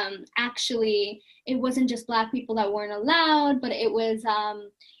 actually it wasn't just Black people that weren't allowed, but it was,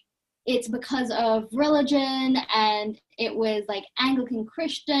 it's because of religion, and it was like Anglican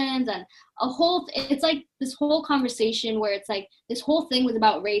Christians and it's like this whole conversation where it's like this whole thing was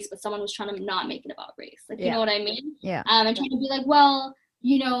about race, but someone was trying to not make it about race. You know what I mean? Yeah. And trying to be like, well,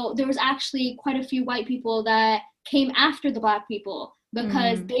 there was actually quite a few white people that came after the Black people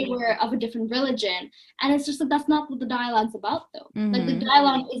because they were of a different religion. And it's just like, that's not what the dialogue's about, though. The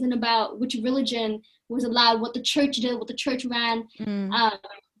dialogue isn't about which religion was allowed, what the church did, what the church ran.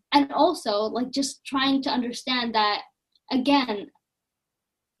 And also, just trying to understand that, again,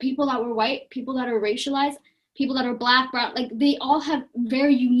 people that were white, people that are racialized, people that are Black, brown, they all have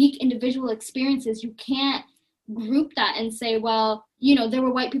very unique individual experiences. You can't group that and say, well, there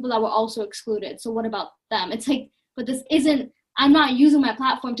were white people that were also excluded, so what about them? It's like, but this isn't, I'm not using my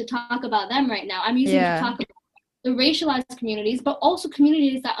platform to talk about them right now. I'm using it to talk about the racialized communities, but also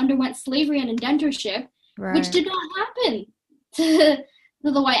communities that underwent slavery and indentureship, which did not happen to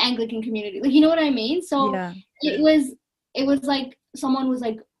the white Anglican community. You know what I mean? So it was like someone was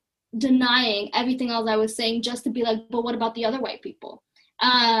denying everything else I was saying just to be like, but what about the other white people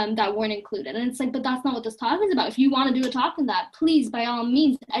that weren't included? And it's like, but that's not what this talk is about. If you want to do a talk on that, please, by all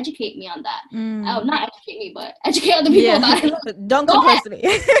means, educate me on that. Not educate me, but educate other people about it. Don't come close to me.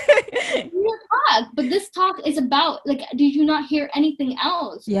 But this talk is about, did you not hear anything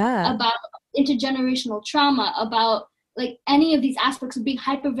else about intergenerational trauma, about any of these aspects of being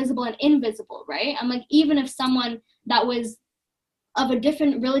hyper visible and invisible, right? I'm like, even if someone that was of a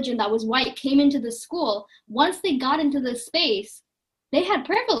different religion that was white came into the school, once they got into the space, they had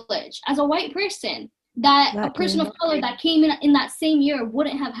privilege as a white person that a person of color that came in that same year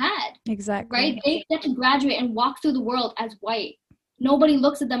wouldn't have had. Exactly. Right? They get to graduate and walk through the world as white. Nobody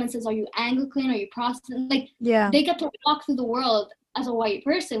looks at them and says, are you Anglican? Are you Protestant? They get to walk through the world as a white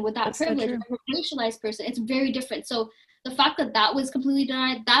person with that privilege. So as a racialized person, it's very different. So the fact that was completely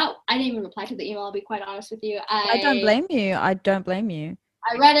denied, that I didn't even reply to the email, I'll be quite honest with you. I don't blame you. I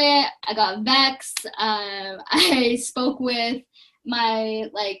read it. I got vexed. I spoke with my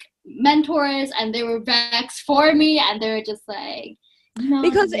mentors, and they were vexed for me, and they were just like,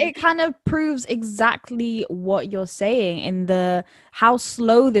 because it kind of proves exactly what you're saying in how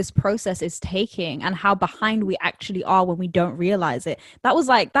slow this process is taking and how behind we actually are when we don't realize it. That was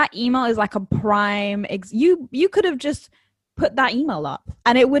that email is like a prime you could have just put that email up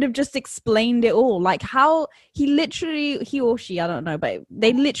and it would have just explained it all, how he or she, I don't know, but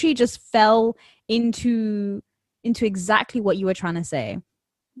they literally just fell into exactly what you were trying to say.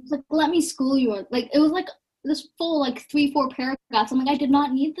 It's let me school you. It was this full 3-4 paragraphs. I'm like, I did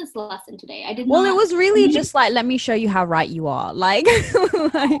not need this lesson today. I did not. Well, it was really just let me show you how right you are.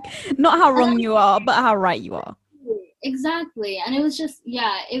 Not how wrong you are, but how right you are. Exactly. And it was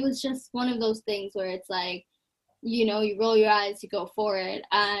just one of those things where it's you roll your eyes, you go for it.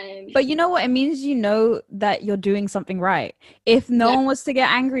 But you know what it means? That you're doing something right. If no one was to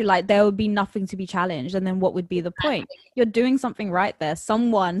get angry, there would be nothing to be challenged. And then what would be the point? You're doing something right there.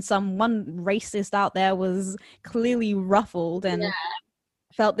 Someone racist out there was clearly ruffled. And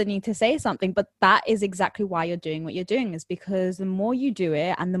felt the need to say something. But that is exactly why you're doing what you're doing, is because the more you do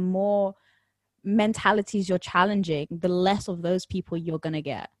it and the more mentalities you're challenging, the less of those people you're gonna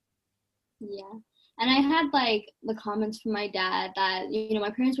get. Yeah. And I had like the comments from my dad that, you know,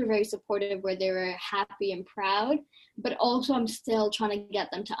 my parents were very supportive where they were happy and proud, but also I'm still trying to get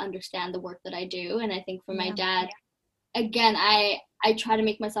them to understand the work that I do. And I think for my dad, again, I try to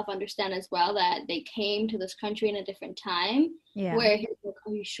make myself understand as well that they came to this country in a different time where he's like,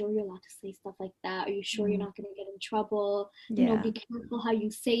 are you sure you're allowed to say stuff like that? Are you sure you're not going to get in trouble? You know, be careful how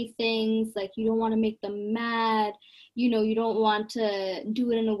you say things. Like, you don't want to make them mad. You know, you don't want to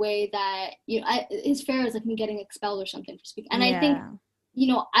do it in a way that, you know, as fair as like me getting expelled or something for speaking. And I think,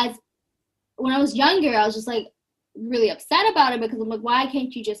 you know, when I was younger, I was just like really upset about it because I'm like, why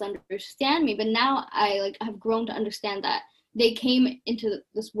can't you just understand me? But now I have grown to understand that they came into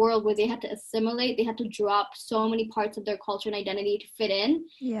this world where they had to assimilate. They had to drop so many parts of their culture and identity to fit in.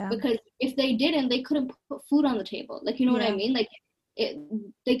 Because if they didn't, they couldn't put food on the table. Like, you know what I mean? Like,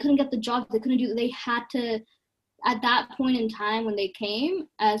 they couldn't get the jobs. They couldn't do. They had to, at that point in time when they came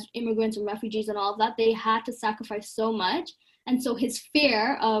as immigrants and refugees and all of that, they had to sacrifice so much. And so his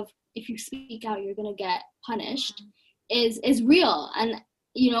fear of, if you speak out, you're gonna get punished, is real. And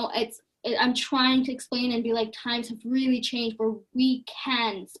you know, I'm trying to explain and be like, times have really changed where we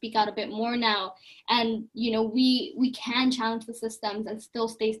can speak out a bit more now, and you know, we can challenge the systems and still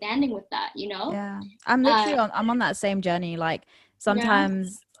stay standing with that. You know, I'm literally I'm on that same journey. Like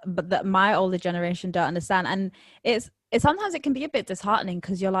sometimes, but that my older generation don't understand, and it's sometimes it can be a bit disheartening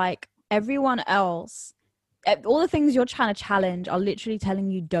because you're like, everyone else, all the things you're trying to challenge are literally telling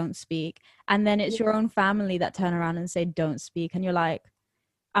you don't speak, and then it's your own family that turn around and say don't speak, and you're like,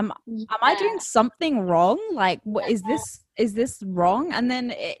 am I doing something wrong? Like, what is this wrong? And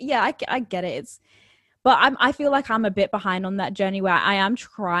then I get it. But I feel like I'm a bit behind on that journey where I am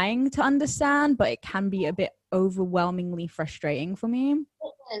trying to understand, but it can be a bit overwhelmingly frustrating for me.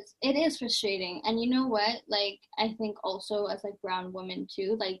 It is frustrating. And you know what, like, I think also as like brown women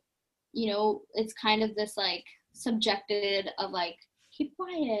too, like, you know, it's kind of this like subjected of like, keep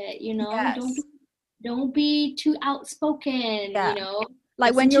quiet, you know, don't be too outspoken, you know.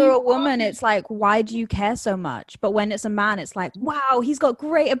 Like when you're a woman, it's like, why do you care so much? But when it's a man, it's like, wow, he's got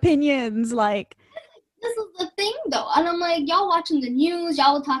great opinions. Like, this is the thing though. And I'm like, y'all watching the news,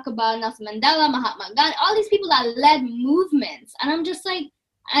 y'all will talk about Nelson Mandela, Mahatma Gandhi, all these people that led movements. And I'm just like,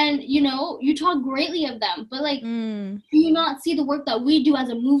 and you know, you talk greatly of them, but like, do you not see the work that we do as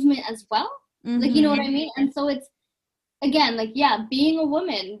a movement as well? Like, you know what I mean? And so it's, again, like, being a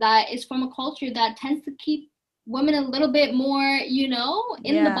woman that is from a culture that tends to keep women a little bit more, you know,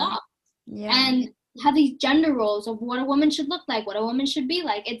 in the box, and have these gender roles of what a woman should look like, what a woman should be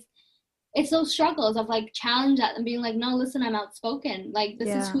like. It's those struggles of like challenge that and being like, no, listen, I'm outspoken. Like, this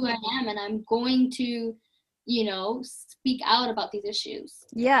is who I am, and I'm going to, you know, speak out about these issues.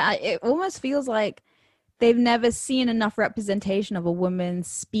 Yeah, it almost feels like they've never seen enough representation of a woman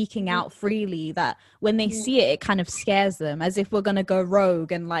speaking out freely, that when they see it, it kind of scares them, as if we're going to go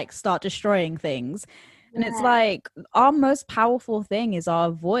rogue and like start destroying things. And it's like, our most powerful thing is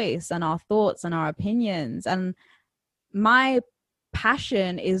our voice and our thoughts and our opinions. And my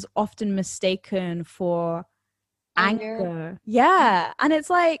passion is often mistaken for anger. And it's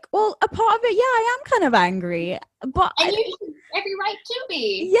like, well, a part of it, I am kind of angry, but and you have every right to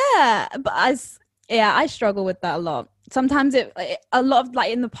be. But I struggle with that a lot. Sometimes a lot of,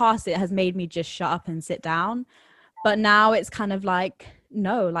 like, in the past, it has made me just shut up and sit down, but now it's kind of like,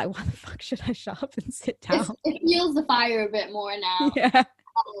 no, like, why the fuck should I shut up and sit down? It fuels the fire a bit more now.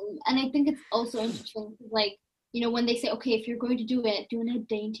 And I think it's also interesting, like, you know, when they say, okay, if you're going to do it in a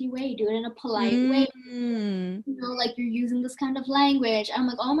dainty way, do it in a polite way. You know, like, you're using this kind of language. I'm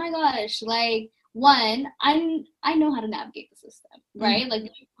like, oh my gosh, like, one, I know how to navigate the system, right? Like,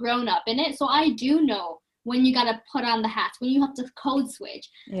 I've grown up in it, so I do know when you gotta put on the hats, when you have to code switch.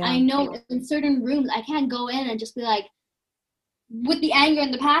 I know in certain rooms, I can't go in and just be like, with the anger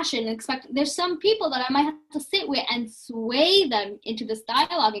and the passion, and expect, there's some people that I might have to sit with and sway them into this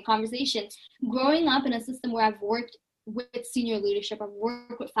dialogue and conversation. Growing up in a system where I've worked with senior leadership, I've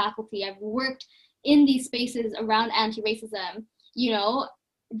worked with faculty, I've worked in these spaces around anti-racism, you know,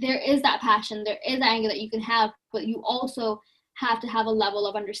 there is that passion, there is anger that you can have, but you also have to have a level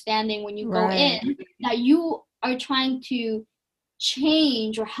of understanding when you go in that you are trying to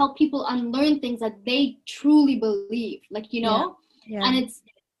change or help people unlearn things that they truly believe, like, you know. And it's,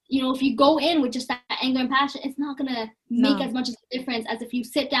 you know, if you go in with just that anger and passion, it's not gonna make as much of a difference as if you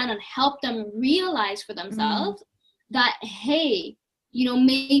sit down and help them realize for themselves that, hey, you know,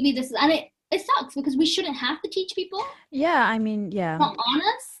 maybe this is, and it sucks because we shouldn't have to teach people. Yeah, I mean, yeah. Not on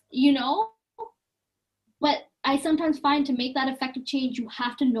us, but I sometimes find to make that effective change, you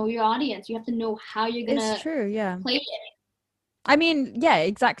have to know your audience. You have to know how you're It's gonna true, yeah. play it. I mean, yeah,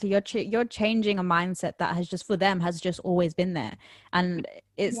 exactly. You're changing a mindset that has just for them has just always been there, and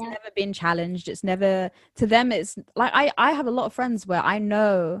it's never been challenged. It's never to them. It's like I have a lot of friends where I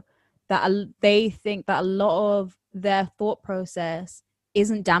know that they think that a lot of their thought process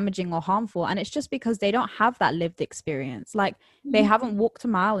isn't damaging or harmful, and it's just because they don't have that lived experience. Like they haven't walked a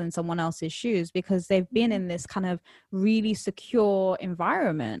mile in someone else's shoes because they've been in this kind of really secure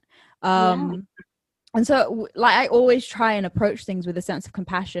environment. And so like I always try and approach things with a sense of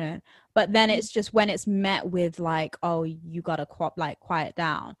compassion, but then it's just when it's met with like, oh, you gotta quiet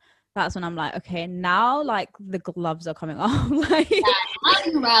down, that's when I'm like, okay, now like the gloves are coming off. Like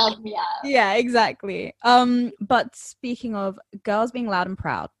yeah, exactly. But speaking of girls being loud and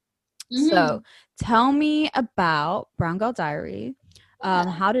proud, so tell me about Brown Girl Diary.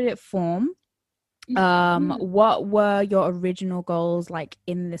 How did it form? What were your original goals like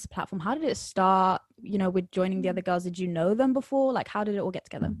in this platform? How did it start, with joining the other girls? Did you know them before? Like, how did it all get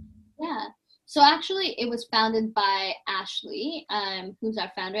together? Yeah, so actually it was founded by Ashley, who's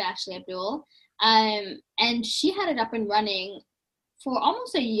our founder, Ashley Abdul, and she had it up and running for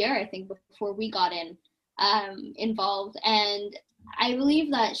almost a year, I think, before we got involved. And I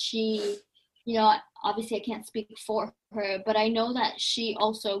believe that she, obviously I can't speak for her, but I know that she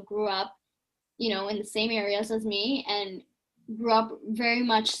also grew up in the same areas as me and grew up very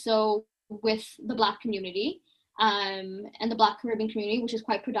much so with the Black community, and the Black Caribbean community, which is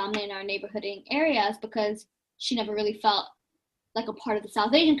quite predominant in our neighborhood areas, because she never really felt like a part of the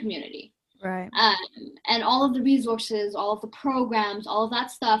South Asian community. Right. And all of the resources, all of the programs, all of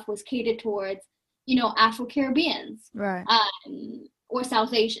that stuff was catered towards, Afro-Caribbeans. Right. Or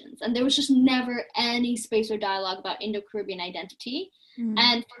South Asians. And there was just never any space or dialogue about Indo-Caribbean identity.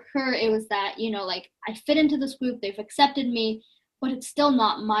 And for her, it was that, I fit into this group, they've accepted me, but it's still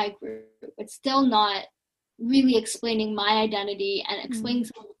not my group. It's still not really explaining my identity and explaining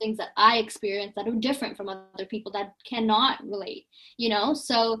some of the things that I experience that are different from other people that cannot relate,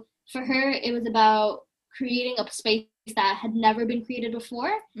 So for her, it was about creating a space that had never been created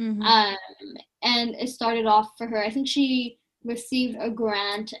before. And it started off for her, I think she received a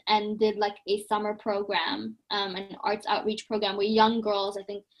grant and did like a summer program, an arts outreach program with young girls, I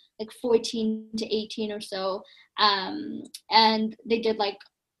think like 14 to 18 or so, and they did like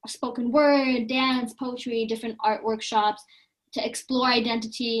spoken word, dance, poetry, different art workshops to explore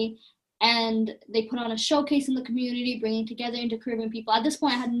identity. And they put on a showcase in the community, bringing together Indo-Caribbean people. At this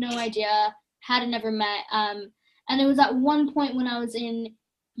point, I had no idea, had never met, and it was at one point when I was in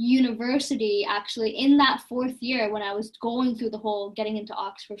university, actually in that fourth year, when I was going through the whole getting into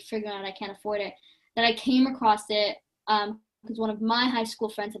Oxford, figuring out I can't afford it, that I came across it, because one of my high school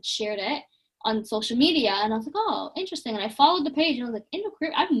friends had shared it on social media, and I was like, oh, interesting. And I followed the page, and I was like,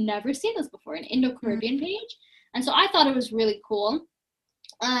 Indo-Caribbean, I've never seen this before, an Indo-Caribbean page. And so I thought it was really cool.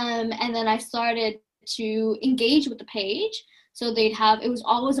 And then I started to engage with the page. So it was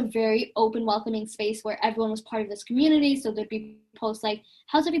always a very open, welcoming space where everyone was part of this community. So there'd be posts like,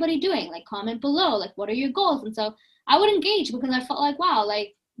 how's everybody doing? Like, comment below, like, what are your goals? And so I would engage because I felt like, wow,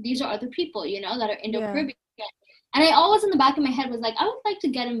 like, these are other people, that are Indo-Caribbean. Yeah. And I always in the back of my head was like, I would like to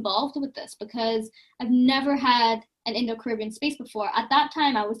get involved with this because I've never had an Indo-Caribbean space before. At that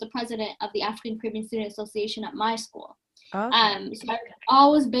time, I was the president of the African Caribbean Student Association at my school. Okay. So I've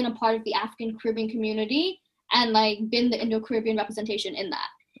always been a part of the African Caribbean community and like been the Indo-Caribbean representation in that,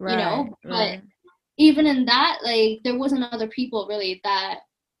 but even in that, like, there wasn't other people really that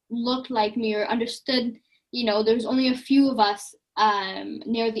looked like me or understood, there's only a few of us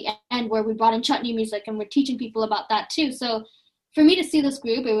near the end where we brought in chutney music and we're teaching people about that too. So for me to see this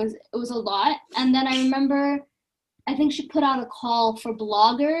group, it was a lot. And then I remember, I think she put out a call for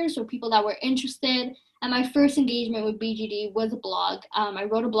bloggers or people that were interested. And my first engagement with BGD was a blog. I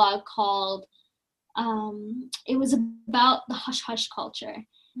wrote a blog called, it was about the hush hush culture,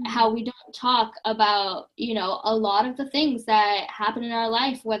 how we don't talk about, a lot of the things that happen in our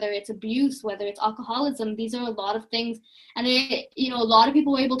life, whether it's abuse, whether it's alcoholism. These are a lot of things. And a lot of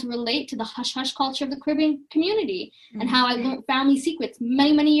people were able to relate to the hush hush culture of the Caribbean community and how I learned family secrets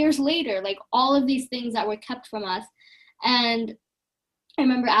many, many years later, like all of these things that were kept from us. And I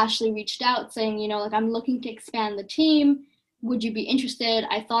remember Ashley reached out saying, like, I'm looking to expand the team. Would you be interested?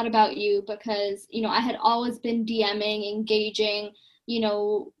 I thought about you because, I had always been DMing, engaging,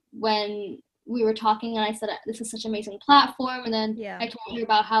 when we were talking, and I said, this is such an amazing platform. And then I told her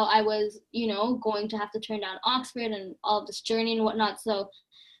about how I was, going to have to turn down Oxford and all of this journey and whatnot. So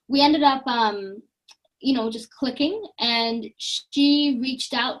we ended up just clicking, and she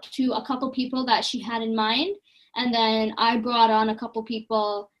reached out to a couple people that she had in mind, and then I brought on a couple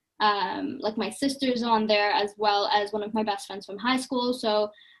people, like my sister's on there, as well as one of my best friends from high school. So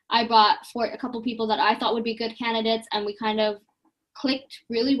I brought for a couple people that I thought would be good candidates, and we kind of clicked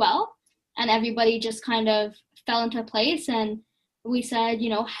really well, and everybody just kind of fell into place, and we said,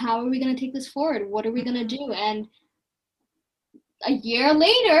 how are we going to take this forward? What are we going to do? And a year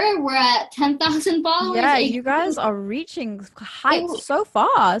later, we're at 10,000 followers. Yeah, you guys are reaching heights so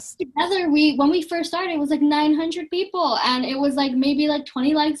fast. Together, when we first started, it was like 900 people, and it was like maybe like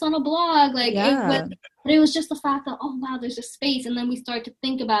 20 likes on a blog. Like it was just the fact that, oh wow, there's a space. And then we started to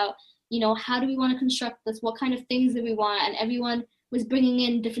think about, how do we want to construct this? What kind of things do we want? And everyone was bringing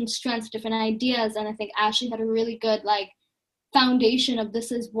in different strengths, different ideas. And I think Ashley had a really good foundation of this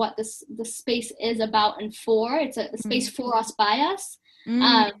is what the space is about and for. It's a space for us, by us.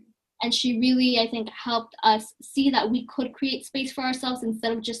 And she really, I think, helped us see that we could create space for ourselves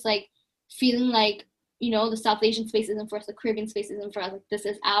instead of just feeling like, the South Asian space isn't for us, the Caribbean space isn't for us, like this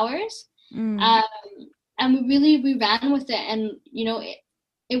is ours. And we ran with it, and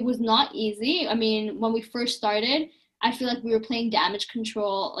it was not easy. I mean, when we first started, I feel like we were playing damage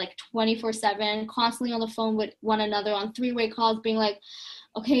control 24/7, constantly on the phone with one another on three-way calls, being like,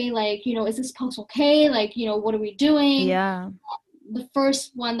 okay, is this post okay? What are we doing? Yeah. The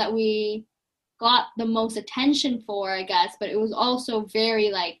first one that we got the most attention for, I guess, but it was also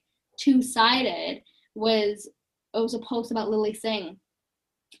very two-sided, was a post about Lilly Singh.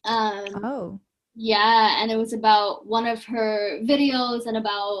 Yeah, and it was about one of her videos and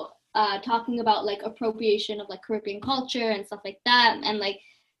about talking about appropriation of Caribbean culture and stuff like that, and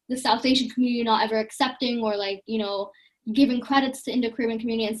the South Asian community not ever accepting or giving credits to Indo-Caribbean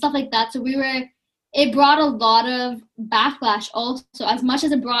community and stuff like that. So it brought a lot of backlash also, as much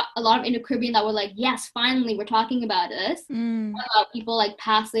as it brought a lot of Indo-Caribbean that were yes, finally we're talking about this, about people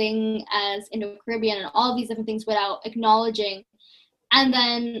passing as Indo-Caribbean and all these different things without acknowledging. And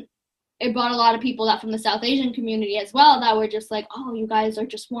then it brought a lot of people that from the South Asian community as well that were just oh, you guys are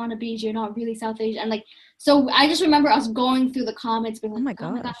just wannabes, you're not really South Asian. And so I just remember us going through the comments being oh my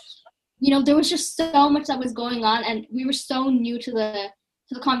gosh. There was just so much that was going on, and we were so new to the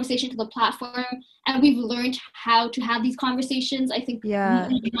conversation, to the platform, and we've learned how to have these conversations, I think, in a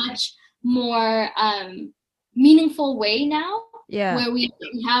much more meaningful way now, where we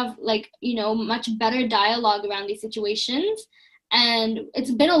have much better dialogue around these situations. And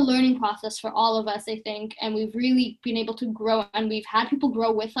it's been a learning process for all of us, I think, and we've really been able to grow, and we've had people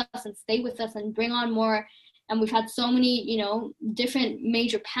grow with us and stay with us and bring on more, and we've had so many different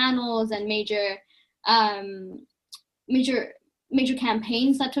major panels and major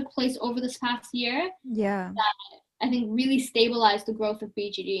campaigns that took place over this past year. Yeah, that I think really stabilized the growth of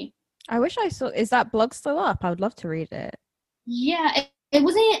BGD. I wish I saw. Is that blog still up? I would love to read it. Yeah, it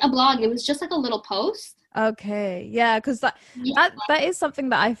wasn't a blog. It was just a little post. Okay, yeah, because that is something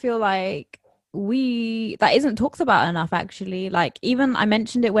that I feel like that isn't talked about enough, actually. Even I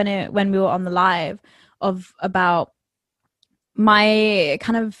mentioned it when we were on the live about my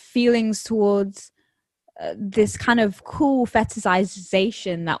kind of feelings towards this kind of cool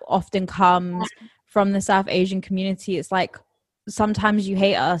fetishization that often comes from the South Asian community. It's sometimes you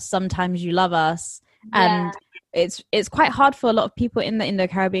hate us, sometimes you love us, and it's quite hard for a lot of people in the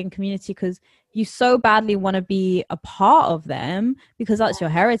Indo-Caribbean community, because you so badly want to be a part of them because that's your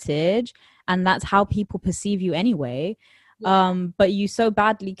heritage and that's how people perceive you anyway. But you so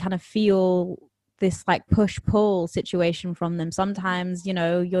badly kind of feel this push-pull situation from them. Sometimes,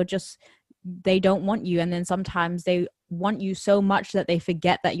 they don't want you, and then sometimes they want you so much that they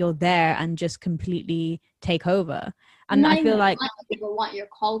forget that you're there and just completely take over. And I feel people want your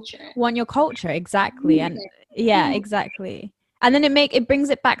culture. Exactly. And yeah, exactly. And then it brings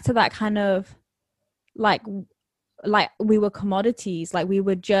it back to that kind of we were commodities, we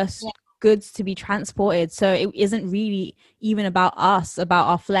were just goods to be transported. So it isn't really even about us, about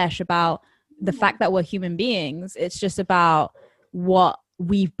our flesh, about the fact that we're human beings. It's just about what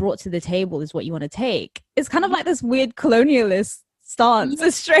we've brought to the table is what you want to take. It's kind of this weird colonialist stance.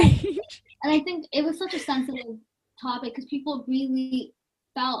 It's strange. And I think it was such a sensitive topic because people really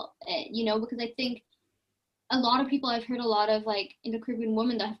felt it, because I think a lot of people, I've heard a lot of Indo-Caribbean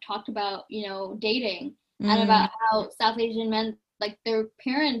women that have talked about, dating and about how South Asian men, their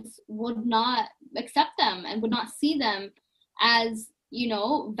parents would not accept them and would not see them as,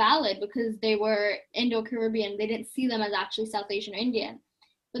 valid because they were Indo-Caribbean. They didn't see them as actually South Asian or Indian.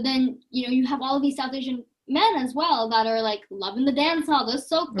 But then, you have all of these South Asian men as well that are loving the dance hall, the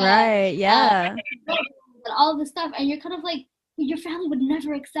soca. Right, yeah. And all of this stuff. And you're kind of your family would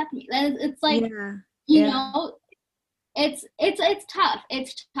never accept me. It's like, Yeah. you Yeah. know, it's tough.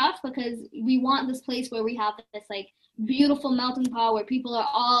 It's tough because we want this place where we have this like beautiful melting pot where people are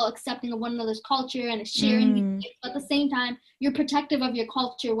all accepting of one another's culture and sharing these things. But at the same time, you're protective of your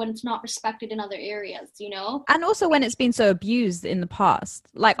culture when it's not respected in other areas, you know? And also when it's been so abused in the past,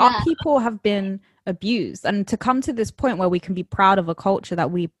 like our Yeah. people have been abused, and to come to this point where we can be proud of a culture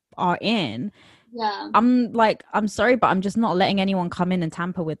that we are in, Yeah. I'm sorry, but I'm just not letting anyone come in and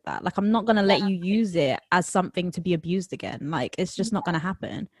tamper with that. Like, I'm not going to let you use it as something to be abused again. Like, it's just not going to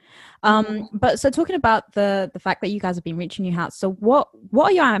happen. But so talking about the fact that you guys have been reaching new heights, so what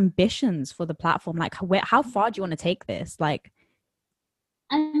are your ambitions for the platform? Like, how far do you want to take this? Like,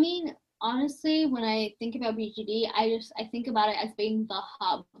 I mean, honestly, when I think about BGD, I think about it as being the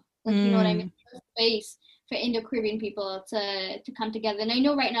hub. Like, you know what I mean? The space for Indo-Caribbean people to come together. And I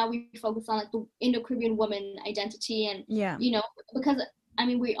know right now we focus on like the Indo-Caribbean woman identity, and yeah, you know, because I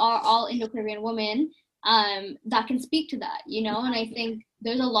mean we are all Indo-Caribbean women that can speak to that, you know, and I think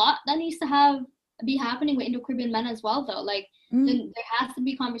there's a lot that needs to be happening with Indo-Caribbean men as well though. Like then there has to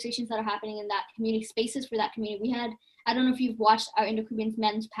be conversations that are happening in that community, spaces for that community. We had, I don't know if you've watched our Indo-Caribbean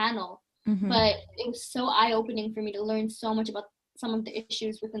men's panel, but it was so eye-opening for me to learn so much about some of the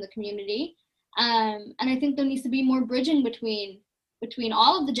issues within the community. And I think there needs to be more bridging between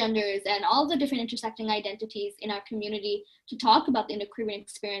all of the genders and all of the different intersecting identities in our community to talk about the Indo-Caribbean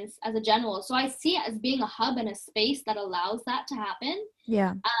experience as a general. So I see it as being a hub and a space that allows that to happen.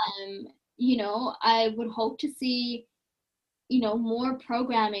 yeah, You know, I would hope to see, you know, more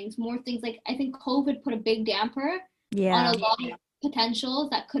programmings, more things. Like I think COVID put a big damper on yeah, a lot of potentials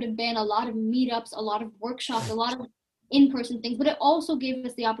that could have been a lot of meetups, a lot of workshops, a lot of in-person things, but it also gave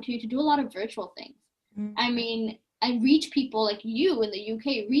us the opportunity to do a lot of virtual things. I mean, I reach people like you in the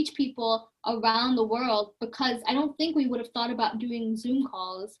UK, reach people around the world, because I don't think we would have thought about doing Zoom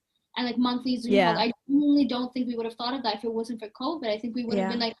calls and like monthly Zoom calls. yeah, I really don't think we would have thought of that if it wasn't for COVID. I think we would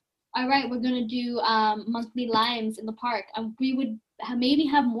have been like, all right, we're going to do monthly limes in the park. And we would maybe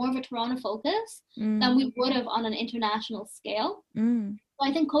have more of a Toronto focus than we would have on an international scale. So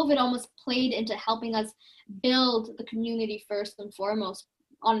I think COVID almost played into helping us build the community first and foremost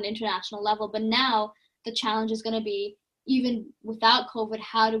on an international level. But now the challenge is going to be, even without COVID,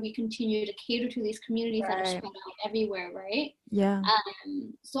 how do we continue to cater to these communities that are spread out everywhere, right? yeah,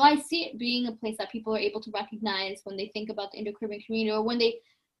 So I see it being a place that people are able to recognize when they think about the Indo-Caribbean community, or when they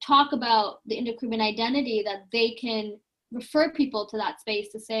talk about the Indo-Caribbean identity, that they can refer people to that space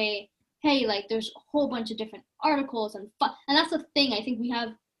to say, hey, like there's a whole bunch of different articles and fun. And that's the thing. I think we have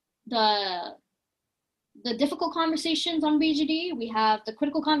the difficult conversations on BGD, we have the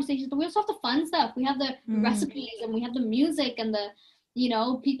critical conversations, but we also have the fun stuff. We have the recipes, and we have the music, and the, you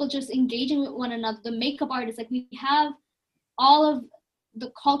know, people just engaging with one another, the makeup artists. Like we have all of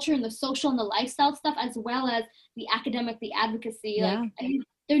the culture and the social and the lifestyle stuff, as well as the academic, the advocacy. yeah, Like I think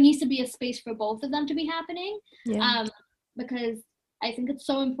there needs to be a space for both of them to be happening. yeah, Because I think it's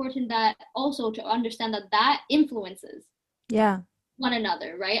so important that also to understand that influences yeah, one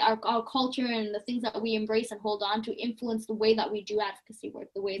another, right? Our culture and the things that we embrace and hold on to influence the way that we do advocacy work,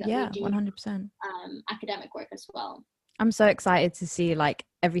 the way that we do 100%. academic work as well. I'm so excited to see like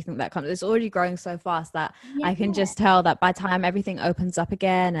everything that comes. It's already growing so fast that I can just tell that by the time everything opens up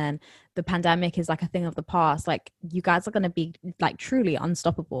again and the pandemic is like a thing of the past, like you guys are going to be like truly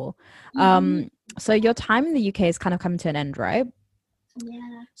unstoppable. So your time in the UK is kind of coming to an end, right?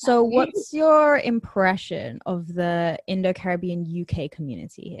 Yeah. So what's your impression of the Indo-Caribbean UK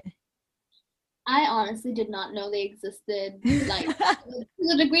community here? I honestly did not know they existed, like to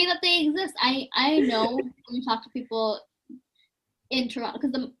the degree that they exist. I know when you talk to people in Toronto,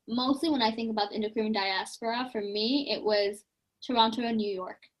 because mostly when I think about the Indo-Caribbean diaspora, for me it was Toronto and New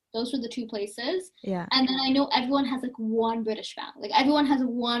York. Those were the two places. Yeah. And then I know everyone has like one British family. Like everyone has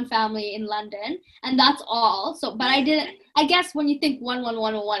one family in London, and that's all. So, but I guess when you think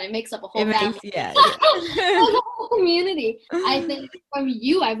 11111, it makes up a whole family. Yeah. A whole community. I think from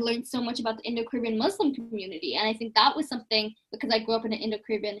you, I've learned so much about the Indo-Caribbean Muslim community. And I think that was something, because I grew up in an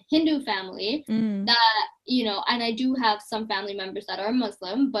Indo-Caribbean Hindu family, that, you know, and I do have some family members that are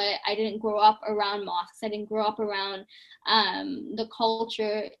Muslim, but I didn't grow up around mosques. I didn't grow up around the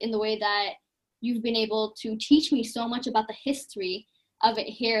culture in the way that you've been able to teach me so much about the history of it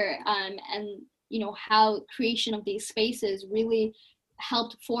here, and you know how creation of these spaces really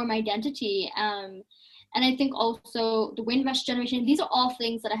helped form identity, and I think also the Windrush generation. These are all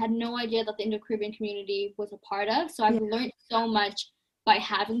things that I had no idea that the Indo-Caribbean community was a part of. So I've learned so much by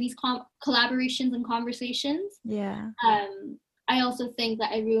having these collaborations and conversations. Yeah. I also think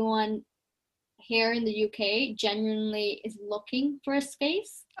that everyone here in the UK genuinely is looking for a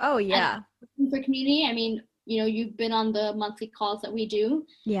space. Oh, yeah. Looking for community. I mean, you've been on the monthly calls that we do.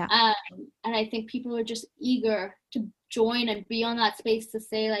 Yeah. And I think people are just eager to join and be on that space to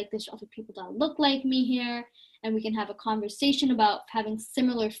say, like, there's other people that look like me here, and we can have a conversation about having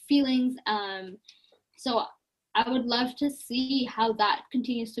similar feelings. So I would love to see how that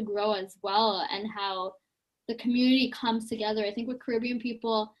continues to grow as well, and how the community comes together. I think with Caribbean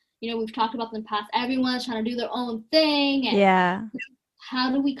people, we've talked about in the past, everyone's trying to do their own thing. And yeah.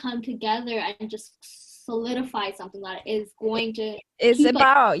 How do we come together and just solidify something that is going to it's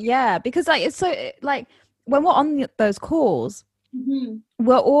about because like it's so like when we're on those calls,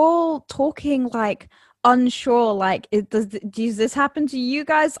 we're all talking like unsure, like does this happen to you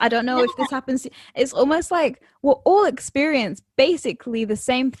guys? I don't know if this happens it's almost like we're all experience basically the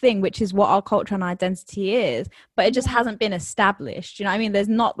same thing, which is what our culture and identity is, but it just hasn't been established. You know what I mean? There's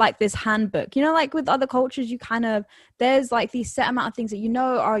not like this handbook, like with other cultures, you kind of, there's like these set amount of things that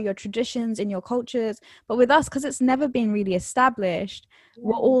are your traditions in your cultures, but with us, because it's never been really established,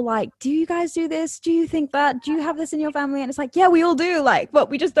 we're all like, do you guys do this? Do you think that? Do you have this in your family? And it's like, yeah, we all do, like,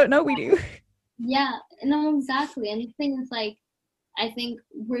 but we just don't know we do. Yeah, no, exactly. And the thing is, like, I think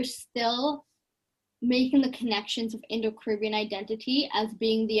we're still making the connections of Indo-Caribbean identity as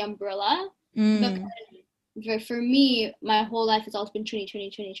being the umbrella. Because for me, my whole life has always been Trini.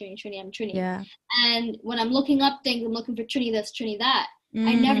 I'm Trini. Yeah. And when I'm looking up things, I'm looking for Trini this, Trini that.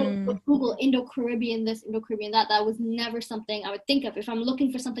 I never would Google Indo-Caribbean this, Indo-Caribbean that. That was never something I would think of. If I'm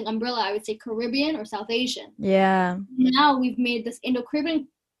looking for something umbrella, I would say Caribbean or South Asian. Yeah. Now we've made this Indo-Caribbean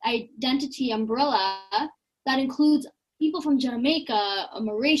identity umbrella that includes people from Jamaica,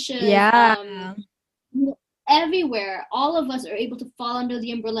 Mauritius, everywhere. All of us are able to fall under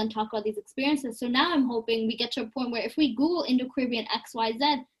the umbrella and talk about these experiences. So now I'm hoping we get to a point where if we Google Indo-Caribbean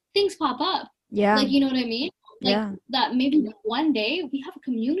XYZ, things pop up. Yeah. Like, you know what I mean? Like that maybe one day we have a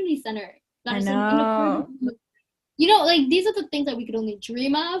community center that is Indo-Caribbean. Like these are the things that we could only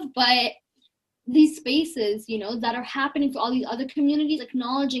dream of, but these spaces, that are happening for all these other communities,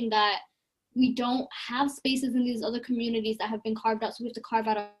 acknowledging that we don't have spaces in these other communities that have been carved out, so we have to carve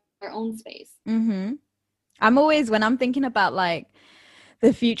out our own space. I'm always, when I'm thinking about like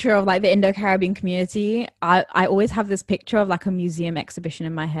the future of like the Indo-Caribbean community, I always have this picture of like a museum exhibition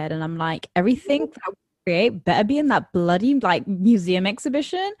in my head, and I'm like, everything that we create better be in that bloody like museum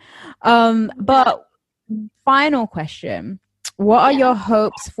exhibition. But final question. What are your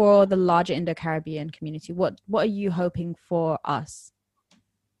hopes for the larger Indo-Caribbean community? What are you hoping for us?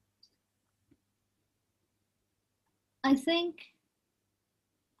 I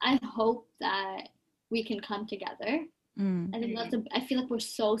hope that we can come together. I think I feel like we're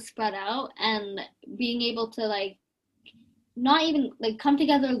so spread out, and being able to like not even like come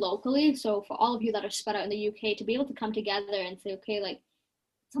together locally. So for all of you that are spread out in the UK, to be able to come together and say, okay, like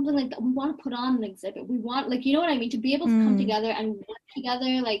something like that, we want to put on an exhibit, we want, like, you know what I mean, to be able to come together and work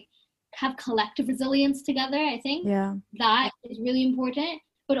together, like have collective resilience together. I think that is really important.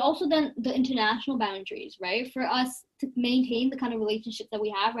 But also then the international boundaries, right, for us to maintain the kind of relationships that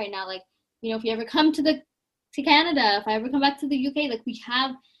we have right now. Like, if you ever come to Canada, if I ever come back to the UK, like we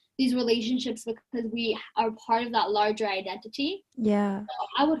have these relationships because we are part of that larger identity. So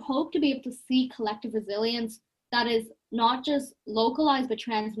I would hope to be able to see collective resilience that is not just localized but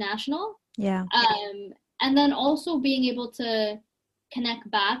transnational. And then also being able to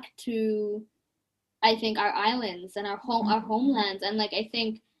connect back to, I think, our islands and our homelands. And like I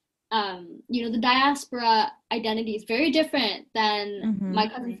think the diaspora identity is very different than my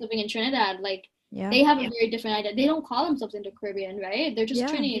cousins living in Trinidad. Like they have a very different identity. They don't call themselves Indo-Caribbean, right? They're just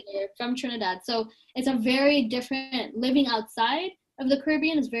Trini. They're from Trinidad. So it's a very different, living outside of the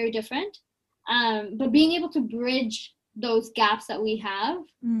Caribbean is very different. But being able to bridge those gaps that we have,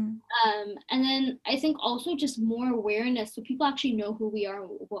 and then I think also just more awareness, so people actually know who we are and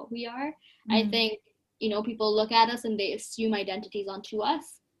what we are. I think people look at us and they assume identities onto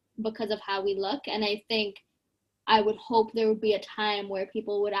us because of how we look, and I think I would hope there would be a time where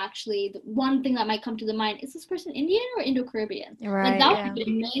people would actually, the one thing that might come to the mind, is this person Indian or Indo-Caribbean? Like that would be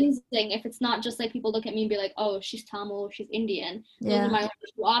amazing if it's not just like people look at me and be like, oh, she's Tamil, she's Indian. Those are my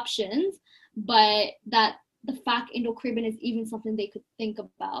two options. But that the fact Indo-Caribbean is even something they could think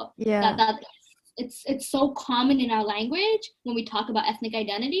about. That it's so common in our language when we talk about ethnic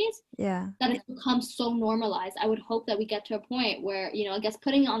identities that it's become so normalized. I would hope that we get to a point where, I guess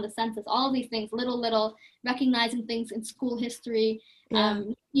putting it on the census, all of these things, little recognizing things in school history,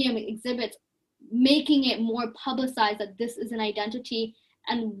 museum exhibits, making it more publicized that this is an identity,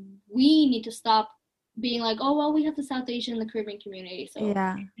 and we need to stop being like, oh, well, we have the South Asian and the Caribbean community, so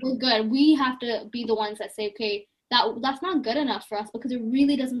Yeah. we're good. We have to be the ones that say, okay, that's not good enough for us because it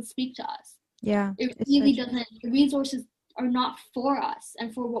really doesn't speak to us. Yeah. It really doesn't. The resources are not for us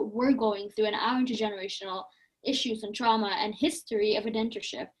and for what we're going through and our intergenerational issues and trauma and history of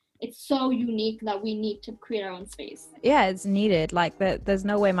indentureship. It's so unique that we need to create our own space. Yeah, it's needed. Like, there's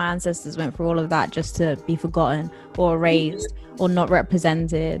no way my ancestors went through all of that just to be forgotten or erased or not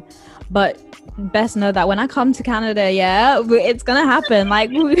represented. But best know that when I come to Canada, yeah, it's gonna happen. Like,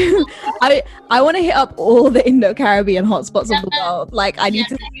 I want to hit up all the Indo-Caribbean hotspots of the world. Like, I need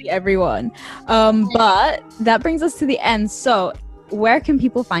to see everyone. But that brings us to the end. So where can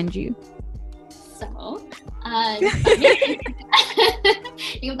people find you? So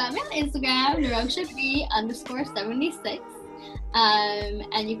you can find me on Instagram, Niroksha_76.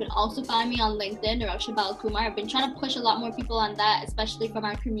 And you can also find me on LinkedIn, Niroksha Balkumar. I've been trying to push a lot more people on that, especially from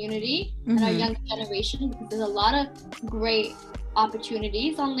our community and our younger generation, because there's a lot of great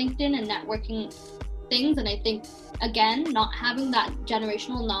opportunities on LinkedIn and networking things. And I think, again, not having that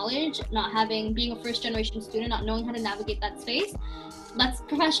generational knowledge, being a first generation student, not knowing how to navigate that space, let's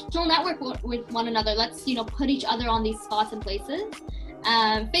professional network with one another. Let's, put each other on these spots and places.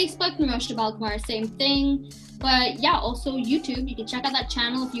 Facebook, Niroksha Balkumar, same thing. But yeah, also YouTube. You can check out that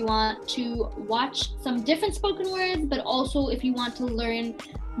channel if you want to watch some different spoken words, but also if you want to learn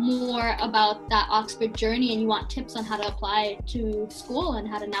more about that Oxford journey and you want tips on how to apply to school and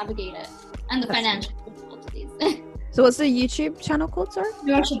how to navigate it and the financial difficulties. So what's the YouTube channel called, sorry?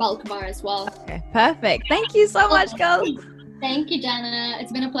 Niroksha Balkumar as well. Okay, perfect. Thank you so much, girls. Thank you, Jana.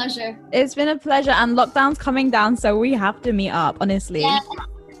 It's been a pleasure. It's been a pleasure, and lockdown's coming down, so we have to meet up, honestly. Yes,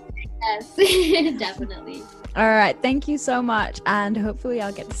 definitely. All right, thank you so much, and hopefully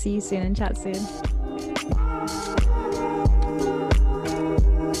I'll get to see you soon and chat soon.